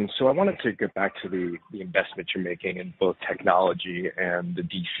question. So I wanted to get back to the investment you're making in both technology and the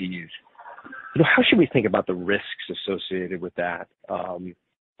DCs. How should we think about the risks associated with that?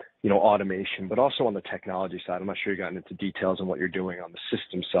 Automation, but also on the technology side. I'm not sure you've gotten into details on what you're doing on the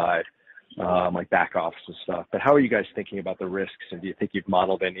system side, like back office and stuff. But how are you guys thinking about the risks, and do you think you've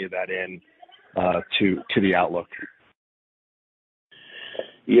modeled any of that in to the outlook?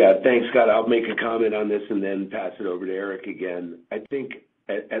 Yeah, thanks, Scott. I'll make a comment on this and then pass it over to Eric again. I think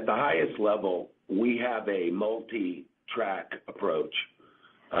at the highest level, we have a multi-track approach.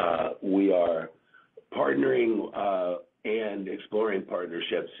 We are partnering and exploring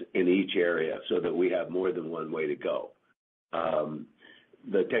partnerships in each area so that we have more than one way to go.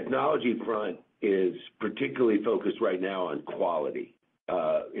 The technology front is particularly focused right now on quality,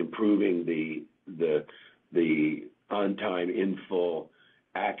 improving the on-time, in full,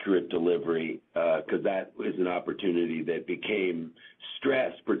 accurate delivery, because that is an opportunity that became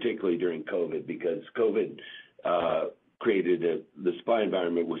stressed, particularly during COVID, because COVID created the supply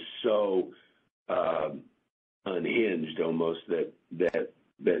environment was so unhinged almost that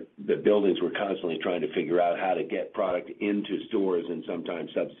the buildings were constantly trying to figure out how to get product into stores, and sometimes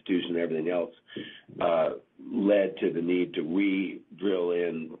substitution and everything else led to the need to re-drill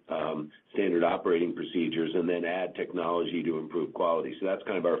in standard operating procedures and then add technology to improve quality. So that's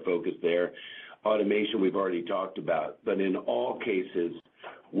kind of our focus there. Automation we've already talked about, but in all cases,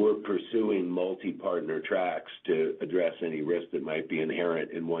 we're pursuing multi-partner tracks to address any risk that might be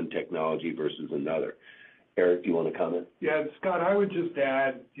inherent in one technology versus another. Eric, do you want to comment? Yeah, Scott, I would just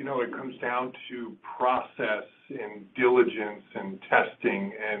add, it comes down to process and diligence and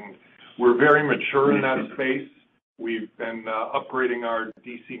testing, and we're very mature in that space. We've been upgrading our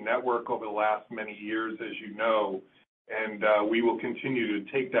DC network over the last many years, as you know, and we will continue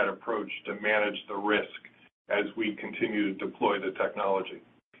to take that approach to manage the risk as we continue to deploy the technology.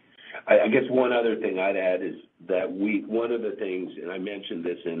 I guess one other thing I'd add is that one of the things, and I mentioned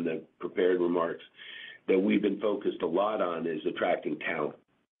this in the prepared remarks, that we've been focused a lot on is attracting talent.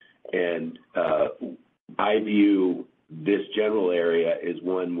 And I view this general area as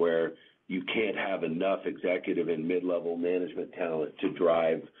one where you can't have enough executive and mid-level management talent to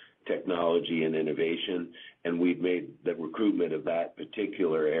drive technology and innovation, and we've made the recruitment of that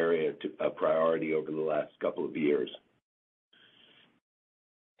particular area a priority over the last couple of years.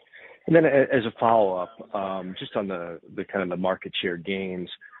 And then as a follow-up, just on the kind of the market share gains,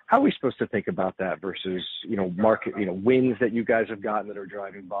 how are we supposed to think about that versus, market, wins that you guys have gotten that are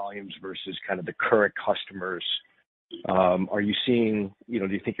driving volumes versus kind of the current customers? Are you seeing, do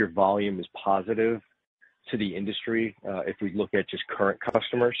you think your volume is positive to the industry if we look at just current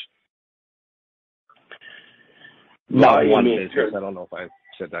customers? Not one business. I don't know if I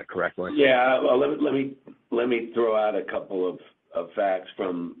said that correctly. Yeah, well, let me throw out a couple of facts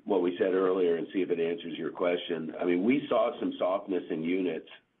from what we said earlier and see if it answers your question. I mean, we saw some softness in units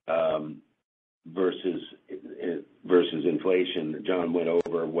versus inflation. John went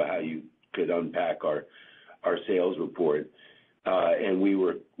over how you could unpack our sales report, and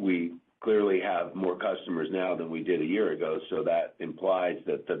we clearly have more customers now than we did a year ago. So that implies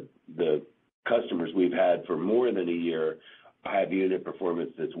that the customers we've had for more than a year have unit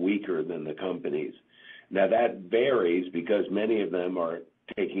performance that's weaker than the company's. Now that varies because many of them are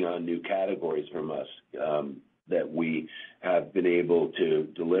taking on new categories from us that we have been able to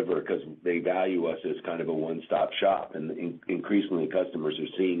deliver because they value us as kind of a one-stop shop, and increasingly customers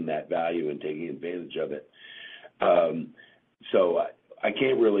are seeing that value and taking advantage of it. So I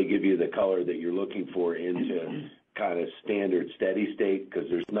can't really give you the color that you're looking for into kind of standard steady state because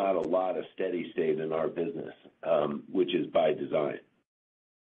there's not a lot of steady state in our business, which is by design.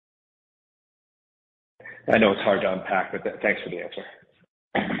 I know it's hard to unpack, but thanks for the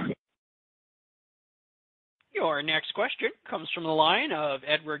answer. Your next question comes from the line of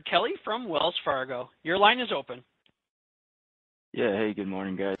Edward Kelly from Wells Fargo. Your line is open. Yeah, hey, good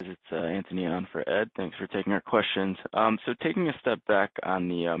morning, guys. It's Anthony on for Ed. Thanks for taking our questions. So taking a step back on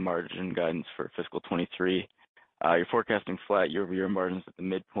the margin guidance for fiscal 23, you're forecasting flat year-over-year margins at the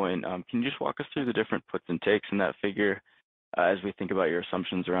midpoint. Can you just walk us through the different puts and takes in that figure as we think about your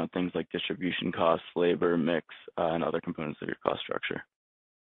assumptions around things like distribution costs, labor, mix, and other components of your cost structure?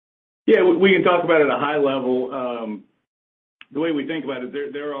 Yeah, we can talk about it at a high level. the way we think about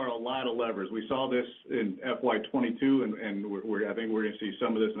it, there are a lot of levers. We saw this in FY22, and I think we're going to see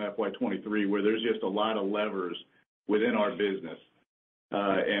some of this in FY23, where there's just a lot of levers within our business.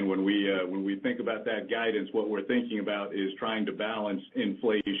 And when we think about that guidance, what we're thinking about is trying to balance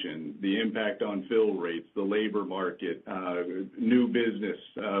inflation, the impact on fill rates, the labor market, new business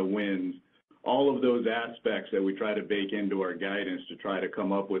wins, all of those aspects that we try to bake into our guidance to try to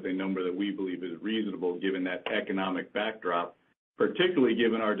come up with a number that we believe is reasonable given that economic backdrop, particularly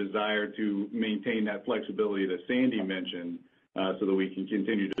given our desire to maintain that flexibility that Sandy mentioned, so that we can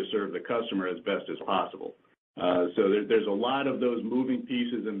continue to serve the customer as best as possible. So there's a lot of those moving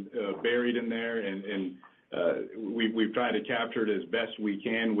pieces buried in there, and we've tried to capture it as best we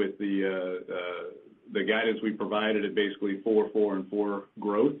can with the guidance we provided at basically 4, 4, and 4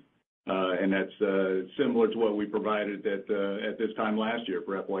 growth, and that's similar to what we provided at this time last year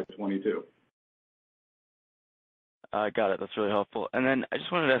for FY22. Got it. That's really helpful. And then I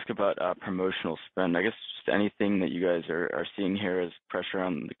just wanted to ask about promotional spend. I guess just anything that you guys are seeing here as pressure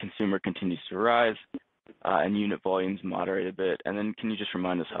on the consumer continues to rise and unit volumes moderate a bit. And then can you just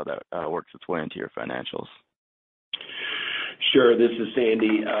remind us how that works its way into your financials? Sure. This is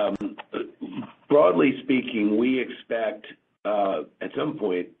Sandy. Broadly speaking, we expect at some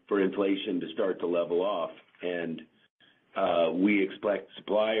point for inflation to start to level off, and we expect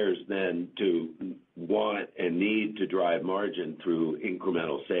suppliers then to want and need to drive margin through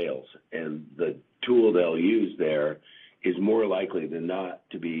incremental sales. And the tool they'll use there is more likely than not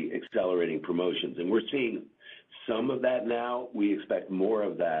to be accelerating promotions. And we're seeing some of that now. We expect more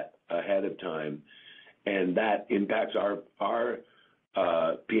of that ahead of time, and that impacts our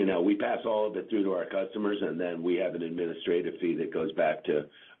P&L. We pass all of it through to our customers, and then we have an administrative fee that goes back to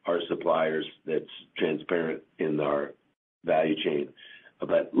our suppliers that's transparent in our value chain.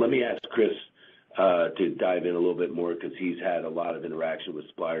 But let me ask Chris to dive in a little bit more because he's had a lot of interaction with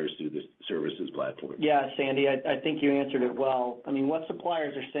suppliers through the services platform. Yeah, Sandy, I think you answered it well. I mean, what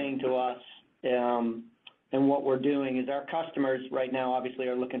suppliers are saying to us and what we're doing is our customers right now obviously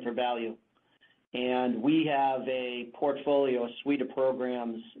are looking for value. And we have a portfolio, a suite of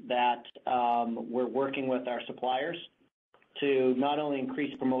programs that we're working with our suppliers to not only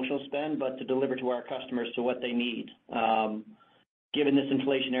increase promotional spend, but to deliver to our customers to what they need. Given this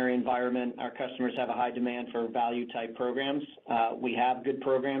inflationary environment, our customers have a high demand for value-type programs. We have good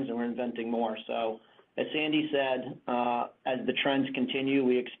programs, and we're inventing more. So as Sandy said, as the trends continue,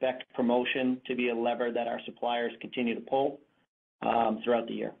 we expect promotion to be a lever that our suppliers continue to pull throughout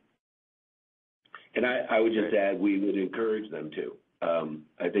the year. And I would just add, we would encourage them to.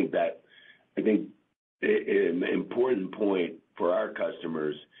 I think an important point for our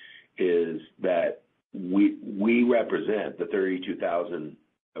customers is that we represent the 32,000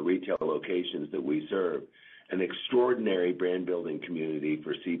 retail locations that we serve, an extraordinary brand building community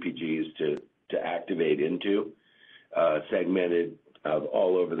for CPGs to activate into, segmented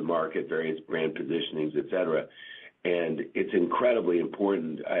all over the market, various brand positionings, et cetera. And it's incredibly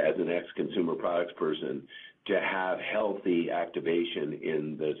important as an ex-consumer products person to have healthy activation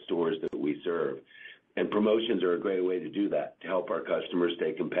in the stores that we serve. And promotions are a great way to do that, to help our customers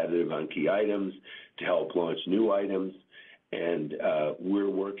stay competitive on key items, to help launch new items. And we're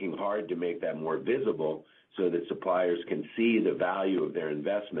working hard to make that more visible so that suppliers can see the value of their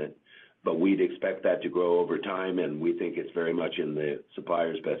investment. But we'd expect that to grow over time, and we think it's very much in the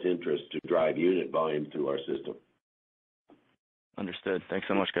supplier's best interest to drive unit volume through our system. Understood. Thanks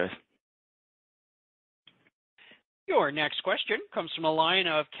so much, guys. Your next question comes from a line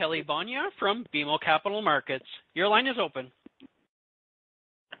of Kelly Banya from BMO Capital Markets. Your line is open.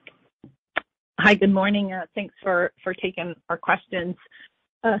 Hi, good morning. Thanks for taking our questions.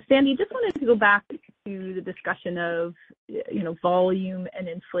 Sandy, just wanted to go back to the discussion of, volume and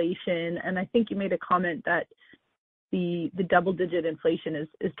inflation. And I think you made a comment that the double-digit inflation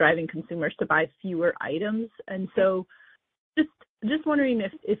is driving consumers to buy fewer items. And so just wondering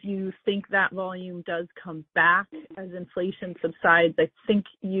if you think that volume does come back as inflation subsides. I think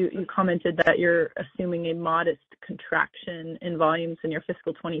you commented that you're assuming a modest contraction in volumes in your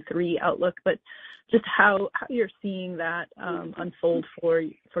fiscal 23 outlook, but just how you're seeing that unfold for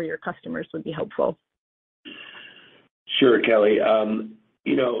your customers would be helpful. Sure, Kelly.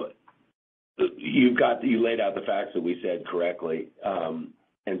 You laid out the facts that we said correctly.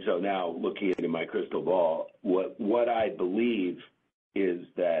 And so now looking into my crystal ball, what I believe is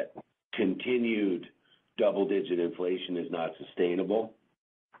that continued double-digit inflation is not sustainable.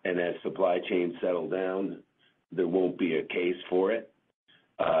 And as supply chains settle down, there won't be a case for it.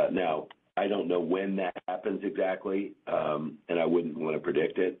 Now, I don't know when that happens exactly, and I wouldn't want to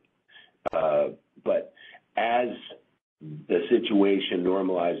predict it. But as the situation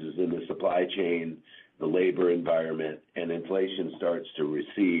normalizes in the supply chain, the labor environment, and inflation starts to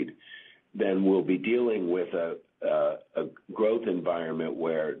recede, then we'll be dealing with a growth environment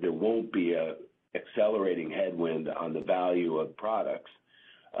where there won't be a accelerating headwind on the value of products.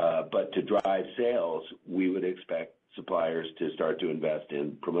 But to drive sales, we would expect suppliers to start to invest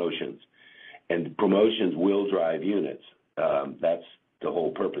in promotions. And promotions will drive units. That's the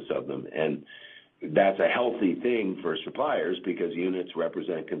whole purpose of them. And that's a healthy thing for suppliers because units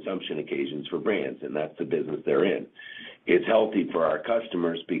represent consumption occasions for brands, and that's the business they're in. It's healthy for our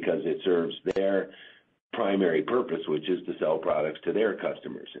customers because it serves their primary purpose, which is to sell products to their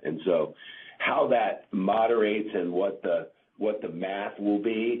customers. And so how that moderates and what the math will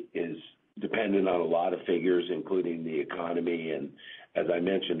be is dependent on a lot of figures, including the economy and, as I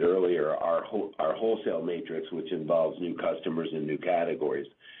mentioned earlier, our wholesale matrix, which involves new customers and new categories.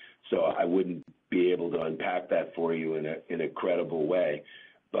 So I wouldn't be able to unpack that for you in a credible way.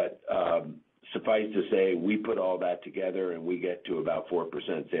 But suffice to say, we put all that together and we get to about 4%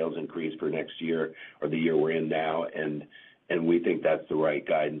 sales increase for next year or the year we're in now, and we think that's the right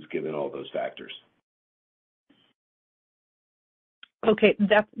guidance given all those factors. Okay,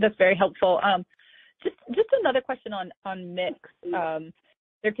 that's very helpful. Just another question on mix.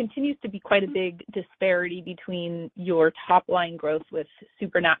 There continues to be quite a big disparity between your top line growth with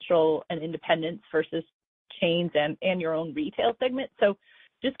Supernatural and independents versus chains and your own retail segment. So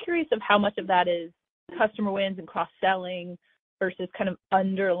just curious of how much of that is customer wins and cross-selling versus kind of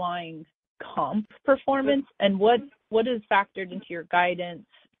underlying comp performance, and what is factored into your guidance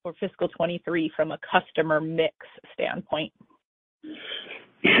for fiscal 23 from a customer mix standpoint?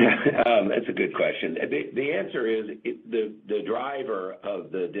 That's a good question. The answer is the driver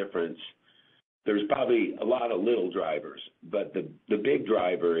of the difference. There's probably a lot of little drivers, but the big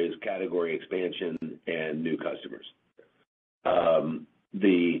driver is category expansion and new customers.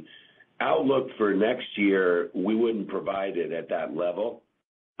 The outlook for next year, we wouldn't provide it at that level,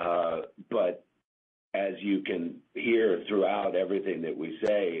 but as you can hear throughout everything that we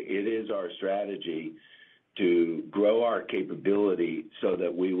say, it is our strategy to grow our capability so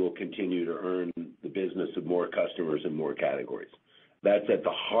that we will continue to earn the business of more customers and more categories. That's at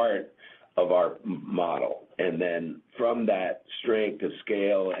the heart of our model. And then from that strength of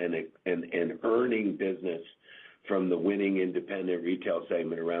scale and earning business from the winning independent retail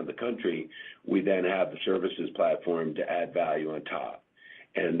segment around the country, we then have the services platform to add value on top.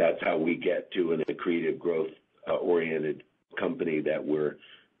 And that's how we get to an accretive growth oriented company that we're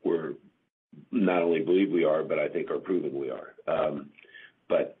not only believe we are, but I think are proven we are.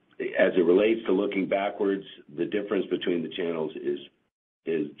 But as it relates to looking backwards, the difference between the channels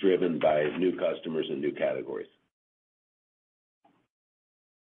is driven by new customers and new categories.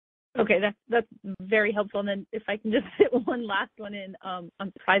 Okay, that's very helpful. And then if I can just fit one last one in on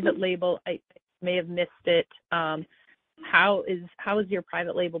private label, I may have missed it. How is your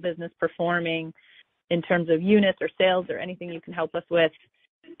private label business performing in terms of units or sales or anything you can help us with?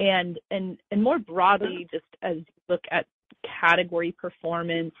 And more broadly, just as you look at category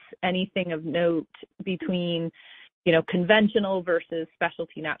performance, anything of note between, conventional versus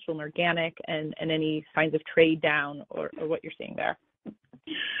specialty, natural and organic, and any signs of trade down or what you're seeing there?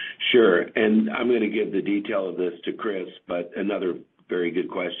 Sure. And I'm going to give the detail of this to Chris, but another very good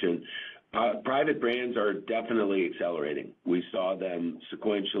question. Private brands are definitely accelerating. We saw them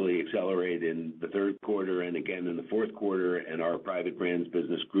sequentially accelerate in the third quarter and again in the fourth quarter, and our private brands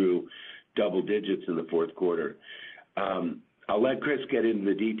business grew double digits in the fourth quarter. I'll let Chris get into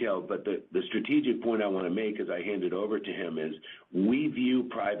the detail, but the strategic point I want to make as I hand it over to him is we view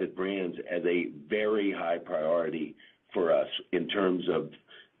private brands as a very high priority for us in terms of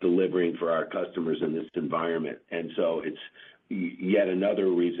delivering for our customers in this environment. And so it's yet another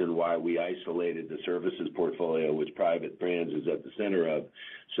reason why we isolated the services portfolio, which private brands is at the center of,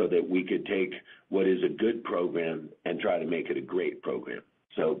 so that we could take what is a good program and try to make it a great program.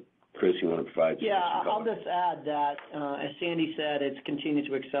 So, Chris, you want to provide some I'll just add that, as Sandy said, it's continued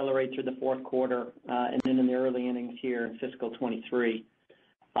to accelerate through the fourth quarter and then in the early innings here in fiscal 23.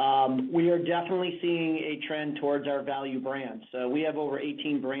 We are definitely seeing a trend towards our value brands. So we have over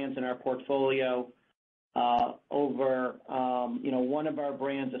 18 brands in our portfolio. One of our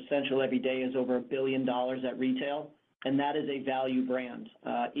brands, Essential Everyday, is over $1 billion at retail, and that is a value brand.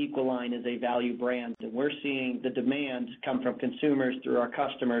 Equaline is a value brand, and we're seeing the demand come from consumers through our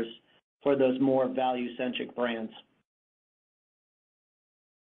customers for those more value-centric brands.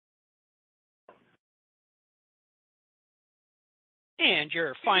 And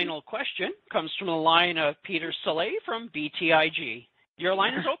your final question comes from the line of Peter Saleh from BTIG. Your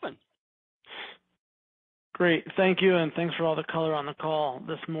line is open. Great. Thank you, and thanks for all the color on the call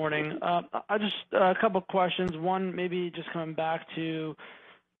this morning. I just a couple questions. One, maybe just coming back to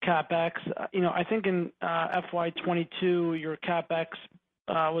CapEx. I think in FY22, your CapEx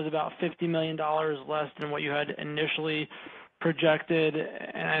was about $50 million less than what you had initially projected,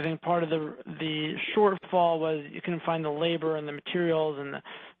 and I think part of the shortfall was you couldn't find the labor and the materials and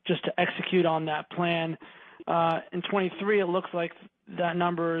just to execute on that plan. In 23, it looks like that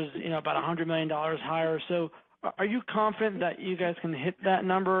number is about $100 million higher. So are you confident that you guys can hit that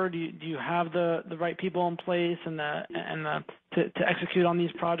number? Do you have the right people in place and to execute on these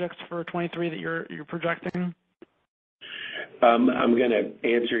projects for 23 that you're projecting? I'm going to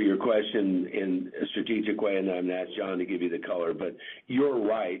answer your question in a strategic way, and then I'm going to ask John to give you the color. But you're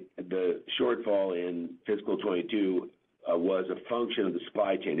right. The shortfall in fiscal 22 was a function of the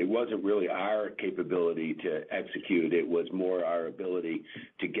supply chain. It wasn't really our capability to execute. It was more our ability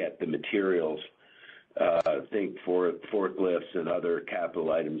to get the materials, think for forklifts and other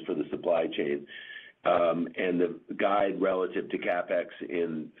capital items for the supply chain. And the guide relative to CapEx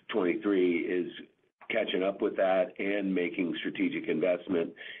in 23 is catching up with that and making strategic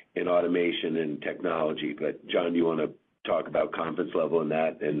investment in automation and technology. But John, do you want to talk about confidence level in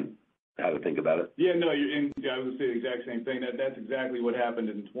that and how to think about it? Yeah, no, I was going to say the exact same thing. That's exactly what happened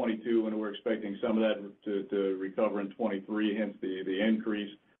in 22, and we're expecting some of that to recover in 23, hence the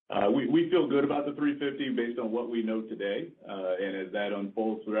increase. We feel good about the 350 based on what we know today, and as that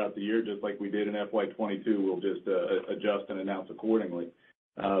unfolds throughout the year, just like we did in FY22, we'll just adjust and announce accordingly.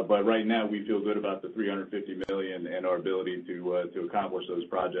 But right now, we feel good about the $350 million and our ability to accomplish those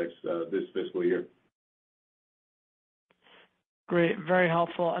projects this fiscal year. Great, very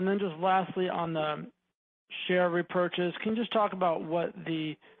helpful. And then just lastly on the share repurchase, can you just talk about what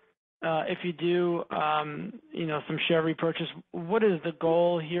if you do, some share repurchase, what is the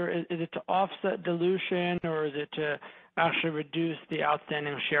goal here? Is it to offset dilution or is it to actually reduce the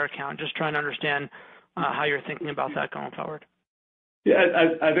outstanding share count? Just trying to understand how you're thinking about that going forward. Yeah,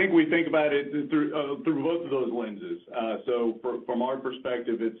 I think we think about it through both of those lenses. So from our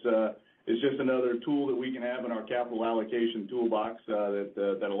perspective, it's just another tool that we can have in our capital allocation toolbox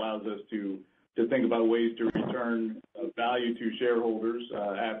that allows us to think about ways to return value to shareholders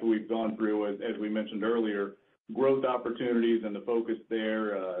after we've gone through, as we mentioned earlier, growth opportunities and the focus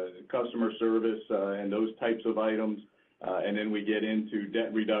there, customer service and those types of items. And then we get into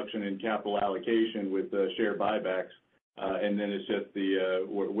debt reduction and capital allocation with share buybacks. And then it's just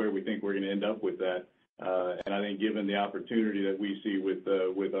where we think we're going to end up with that. And I think given the opportunity that we see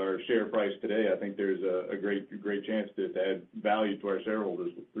with our share price today, I think there's a great chance to add value to our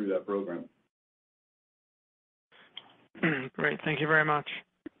shareholders through that program. Great. Thank you very much.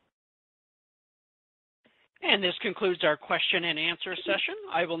 And this concludes our question and answer session.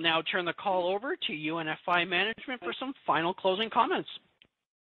 I will now turn the call over to UNFI management for some final closing comments.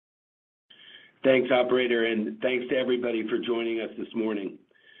 Thanks, operator, and thanks to everybody for joining us this morning.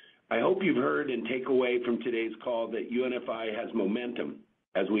 I hope you've heard and take away from today's call that UNFI has momentum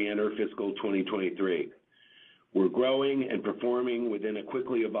as we enter fiscal 2023. We're growing and performing within a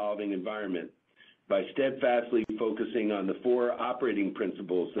quickly evolving environment by steadfastly focusing on the 4 operating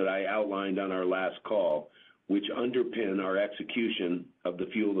principles that I outlined on our last call, which underpin our execution of the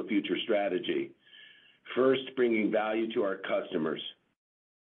Fuel the Future strategy. First, bringing value to our customers.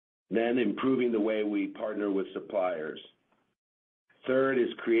 Then improving the way we partner with suppliers. Third is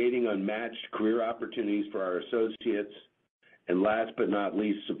creating unmatched career opportunities for our associates. And last but not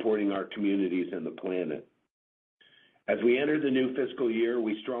least, supporting our communities and the planet. As we enter the new fiscal year,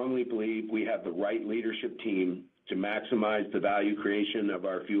 we strongly believe we have the right leadership team to maximize the value creation of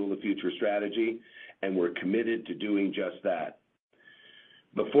our Fuel the Future strategy, and we're committed to doing just that.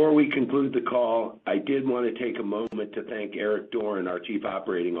 Before we conclude the call, I did want to take a moment to thank Eric Dorn, our Chief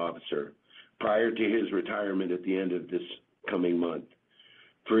Operating Officer, prior to his retirement at the end of this coming month,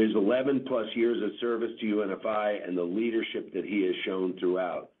 for his 11-plus years of service to UNFI and the leadership that he has shown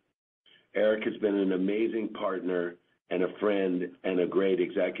throughout. Eric has been an amazing partner and a friend and a great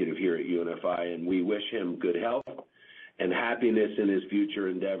executive here at UNFI, and we wish him good health and happiness in his future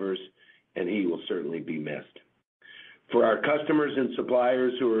endeavors, and he will certainly be missed. For our customers and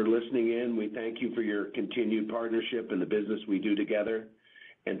suppliers who are listening in, we thank you for your continued partnership in the business we do together.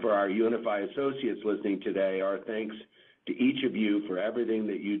 And for our UNFI associates listening today, our thanks to each of you for everything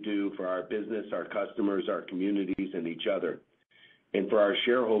that you do for our business, our customers, our communities, and each other. And for our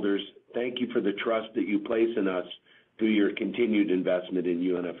shareholders, thank you for the trust that you place in us through your continued investment in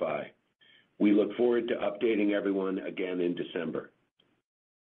UNFI. We look forward to updating everyone again in December.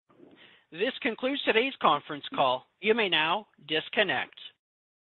 This concludes today's conference call. You may now disconnect.